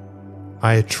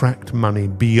 I attract money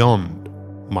beyond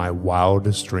my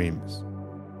wildest dreams.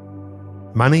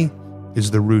 Money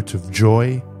is the root of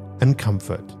joy and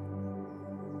comfort.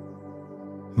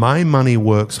 My money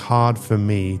works hard for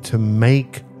me to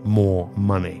make more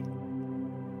money.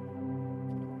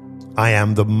 I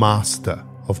am the master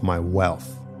of my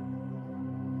wealth.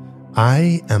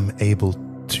 I am able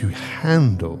to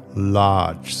handle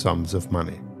large sums of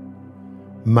money.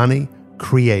 Money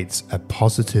creates a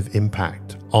positive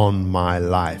impact on my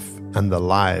life and the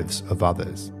lives of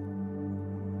others.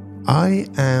 I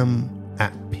am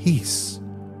at peace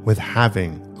with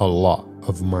having a lot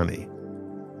of money.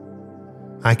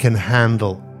 I can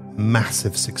handle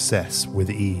massive success with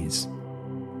ease.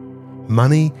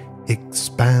 Money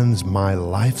expands my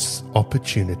life's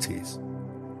opportunities.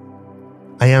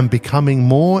 I am becoming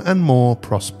more and more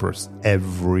prosperous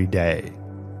every day.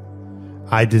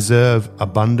 I deserve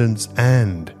abundance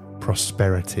and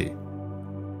prosperity.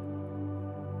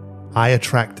 I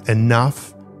attract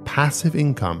enough passive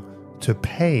income to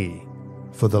pay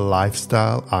for the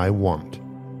lifestyle I want.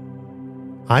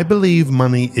 I believe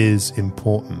money is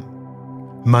important.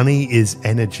 Money is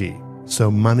energy,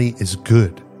 so money is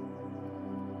good.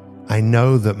 I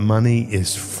know that money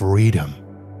is freedom.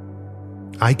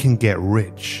 I can get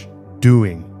rich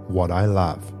doing what I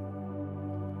love.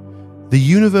 The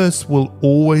universe will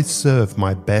always serve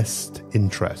my best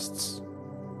interests.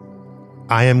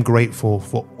 I am grateful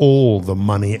for all the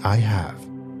money I have.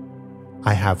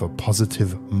 I have a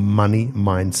positive money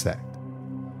mindset.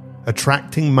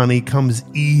 Attracting money comes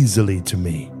easily to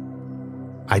me.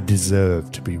 I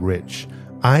deserve to be rich.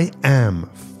 I am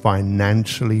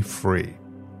financially free.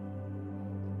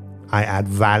 I add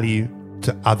value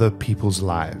to other people's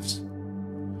lives.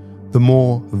 The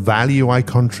more value I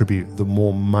contribute, the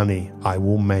more money I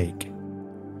will make.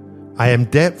 I am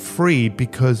debt-free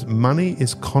because money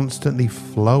is constantly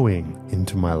flowing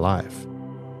into my life.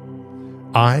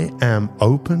 I am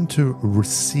open to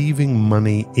receiving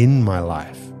money in my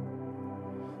life.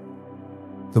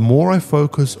 The more I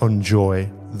focus on joy,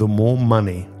 the more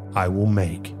money I will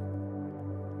make.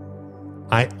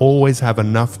 I always have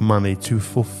enough money to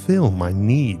fulfill my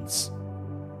needs.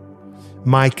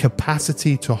 My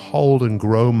capacity to hold and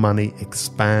grow money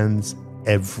expands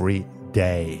every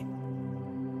day.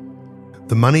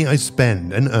 The money I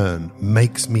spend and earn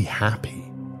makes me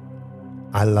happy.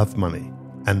 I love money,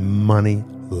 and money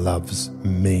loves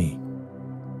me.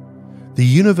 The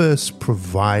universe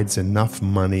provides enough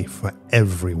money for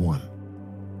everyone.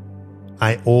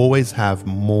 I always have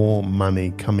more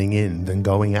money coming in than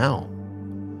going out.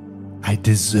 I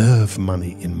deserve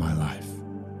money in my life.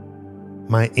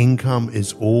 My income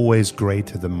is always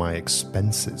greater than my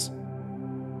expenses.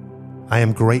 I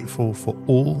am grateful for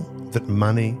all that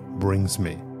money brings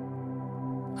me.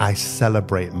 I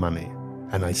celebrate money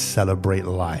and I celebrate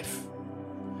life.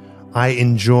 I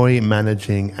enjoy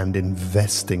managing and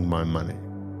investing my money.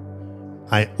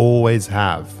 I always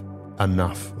have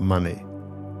enough money.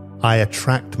 I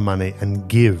attract money and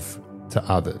give to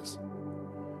others.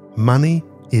 Money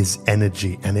is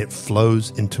energy and it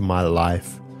flows into my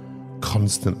life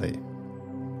constantly.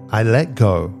 I let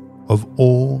go of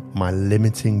all my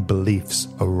limiting beliefs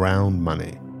around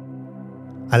money.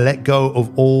 I let go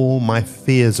of all my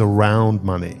fears around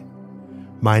money.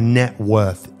 My net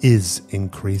worth is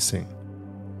increasing.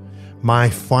 My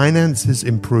finances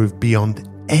improve beyond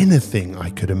anything I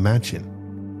could imagine.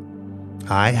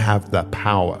 I have the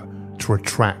power to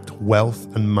attract wealth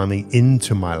and money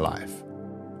into my life.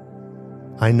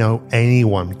 I know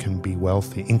anyone can be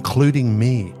wealthy, including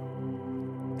me.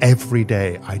 Every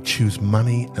day I choose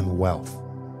money and wealth.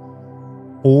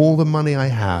 All the money I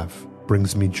have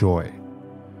brings me joy.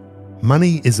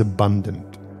 Money is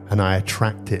abundant and I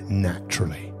attract it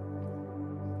naturally.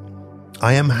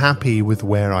 I am happy with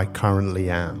where I currently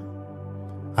am.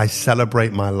 I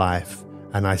celebrate my life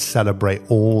and I celebrate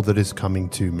all that is coming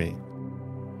to me.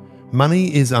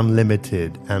 Money is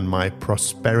unlimited and my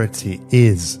prosperity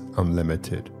is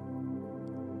unlimited.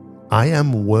 I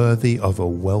am worthy of a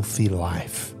wealthy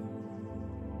life.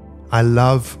 I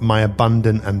love my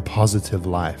abundant and positive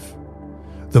life.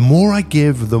 The more I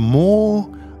give, the more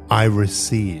I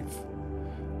receive.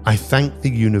 I thank the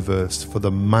universe for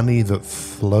the money that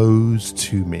flows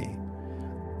to me.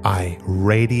 I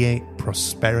radiate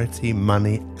prosperity,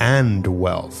 money, and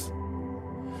wealth.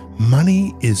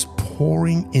 Money is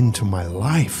pouring into my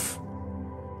life.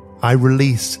 I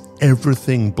release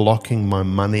everything blocking my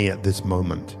money at this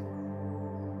moment.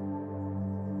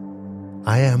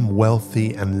 I am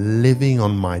wealthy and living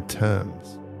on my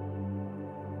terms.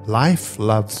 Life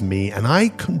loves me and I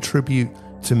contribute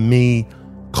to me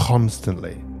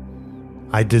constantly.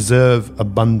 I deserve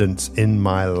abundance in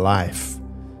my life.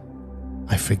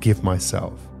 I forgive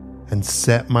myself and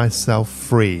set myself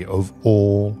free of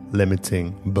all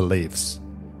limiting beliefs.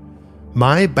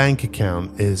 My bank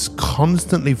account is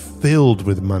constantly filled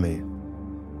with money.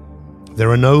 There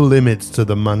are no limits to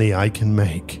the money I can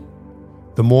make.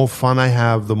 The more fun I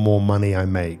have, the more money I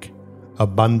make.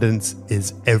 Abundance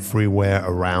is everywhere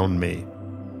around me.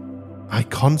 I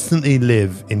constantly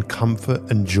live in comfort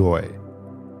and joy.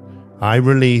 I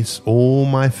release all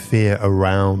my fear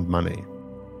around money.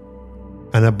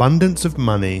 An abundance of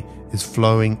money is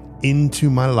flowing into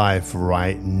my life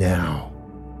right now.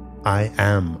 I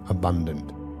am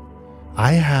abundant.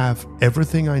 I have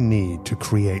everything I need to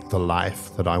create the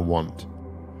life that I want.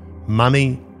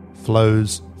 Money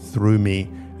flows through me,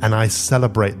 and I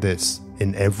celebrate this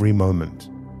in every moment.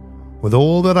 With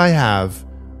all that I have,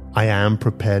 I am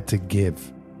prepared to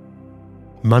give.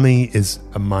 Money is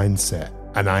a mindset,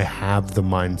 and I have the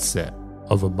mindset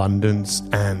of abundance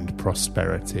and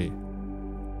prosperity.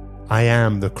 I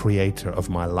am the creator of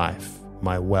my life,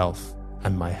 my wealth,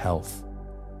 and my health.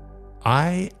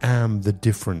 I am the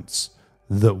difference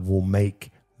that will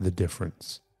make the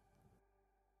difference.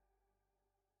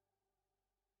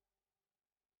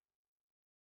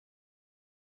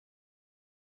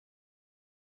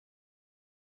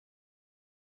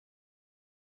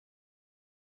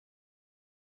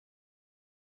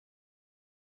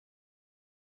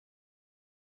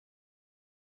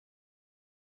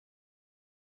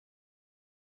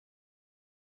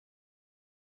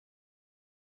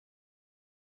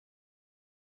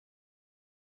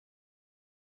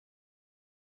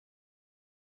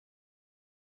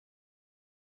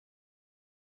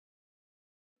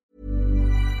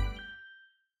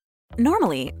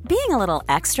 Normally, being a little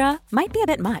extra might be a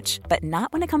bit much, but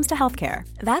not when it comes to healthcare.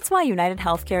 That's why United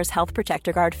Healthcare's Health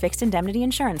Protector Guard fixed indemnity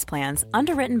insurance plans,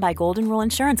 underwritten by Golden Rule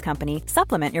Insurance Company,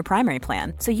 supplement your primary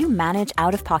plan so you manage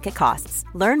out-of-pocket costs.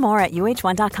 Learn more at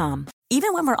uh1.com.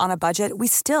 Even when we're on a budget, we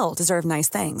still deserve nice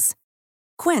things.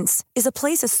 Quince is a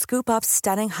place to scoop up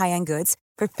stunning high-end goods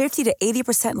for 50 to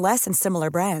 80% less than similar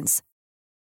brands.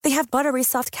 They have buttery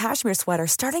soft cashmere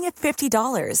sweaters starting at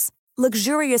 $50,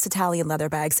 luxurious Italian leather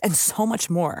bags, and so much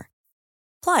more.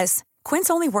 Plus, Quince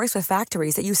only works with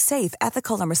factories that use safe,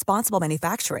 ethical, and responsible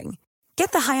manufacturing.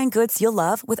 Get the high-end goods you'll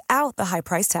love without the high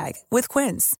price tag with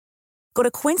Quince. Go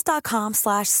to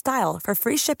quince.com/style for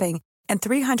free shipping and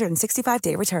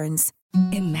 365-day returns.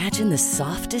 Imagine the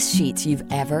softest sheets you've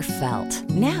ever felt.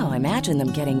 Now imagine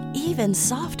them getting even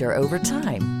softer over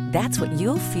time. That's what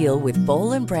you'll feel with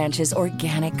Boll & Branch's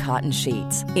organic cotton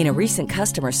sheets. In a recent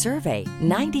customer survey,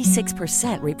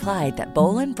 96% replied that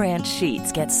Boll & Branch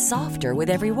sheets get softer with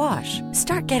every wash.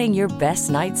 Start getting your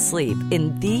best night's sleep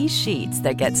in these sheets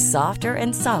that get softer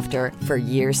and softer for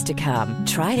years to come.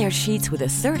 Try their sheets with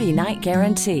a 30-night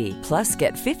guarantee. Plus,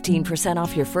 get 15%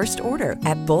 off your first order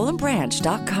at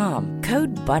bollandbranch.com.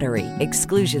 Code BUTTERY.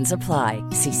 Exclusions apply.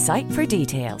 See site for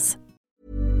details.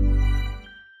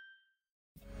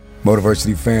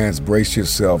 Motiversity fans, brace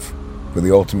yourself for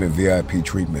the ultimate VIP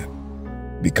treatment.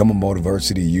 Become a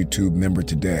Motiversity YouTube member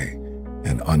today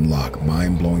and unlock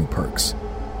mind-blowing perks.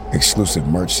 Exclusive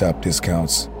merch shop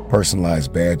discounts,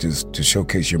 personalized badges to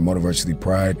showcase your Motiversity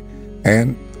pride,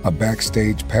 and a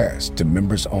backstage pass to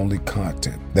members-only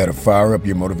content that'll fire up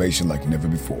your motivation like never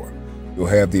before. You'll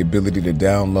have the ability to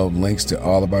download links to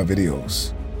all of our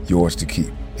videos, yours to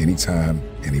keep, anytime,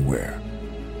 anywhere.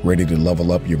 Ready to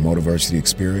level up your Motiversity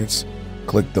experience?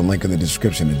 Click the link in the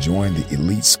description to join the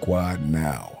Elite Squad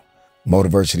now.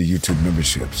 Motiversity YouTube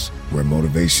memberships, where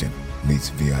motivation meets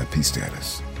VIP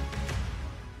status.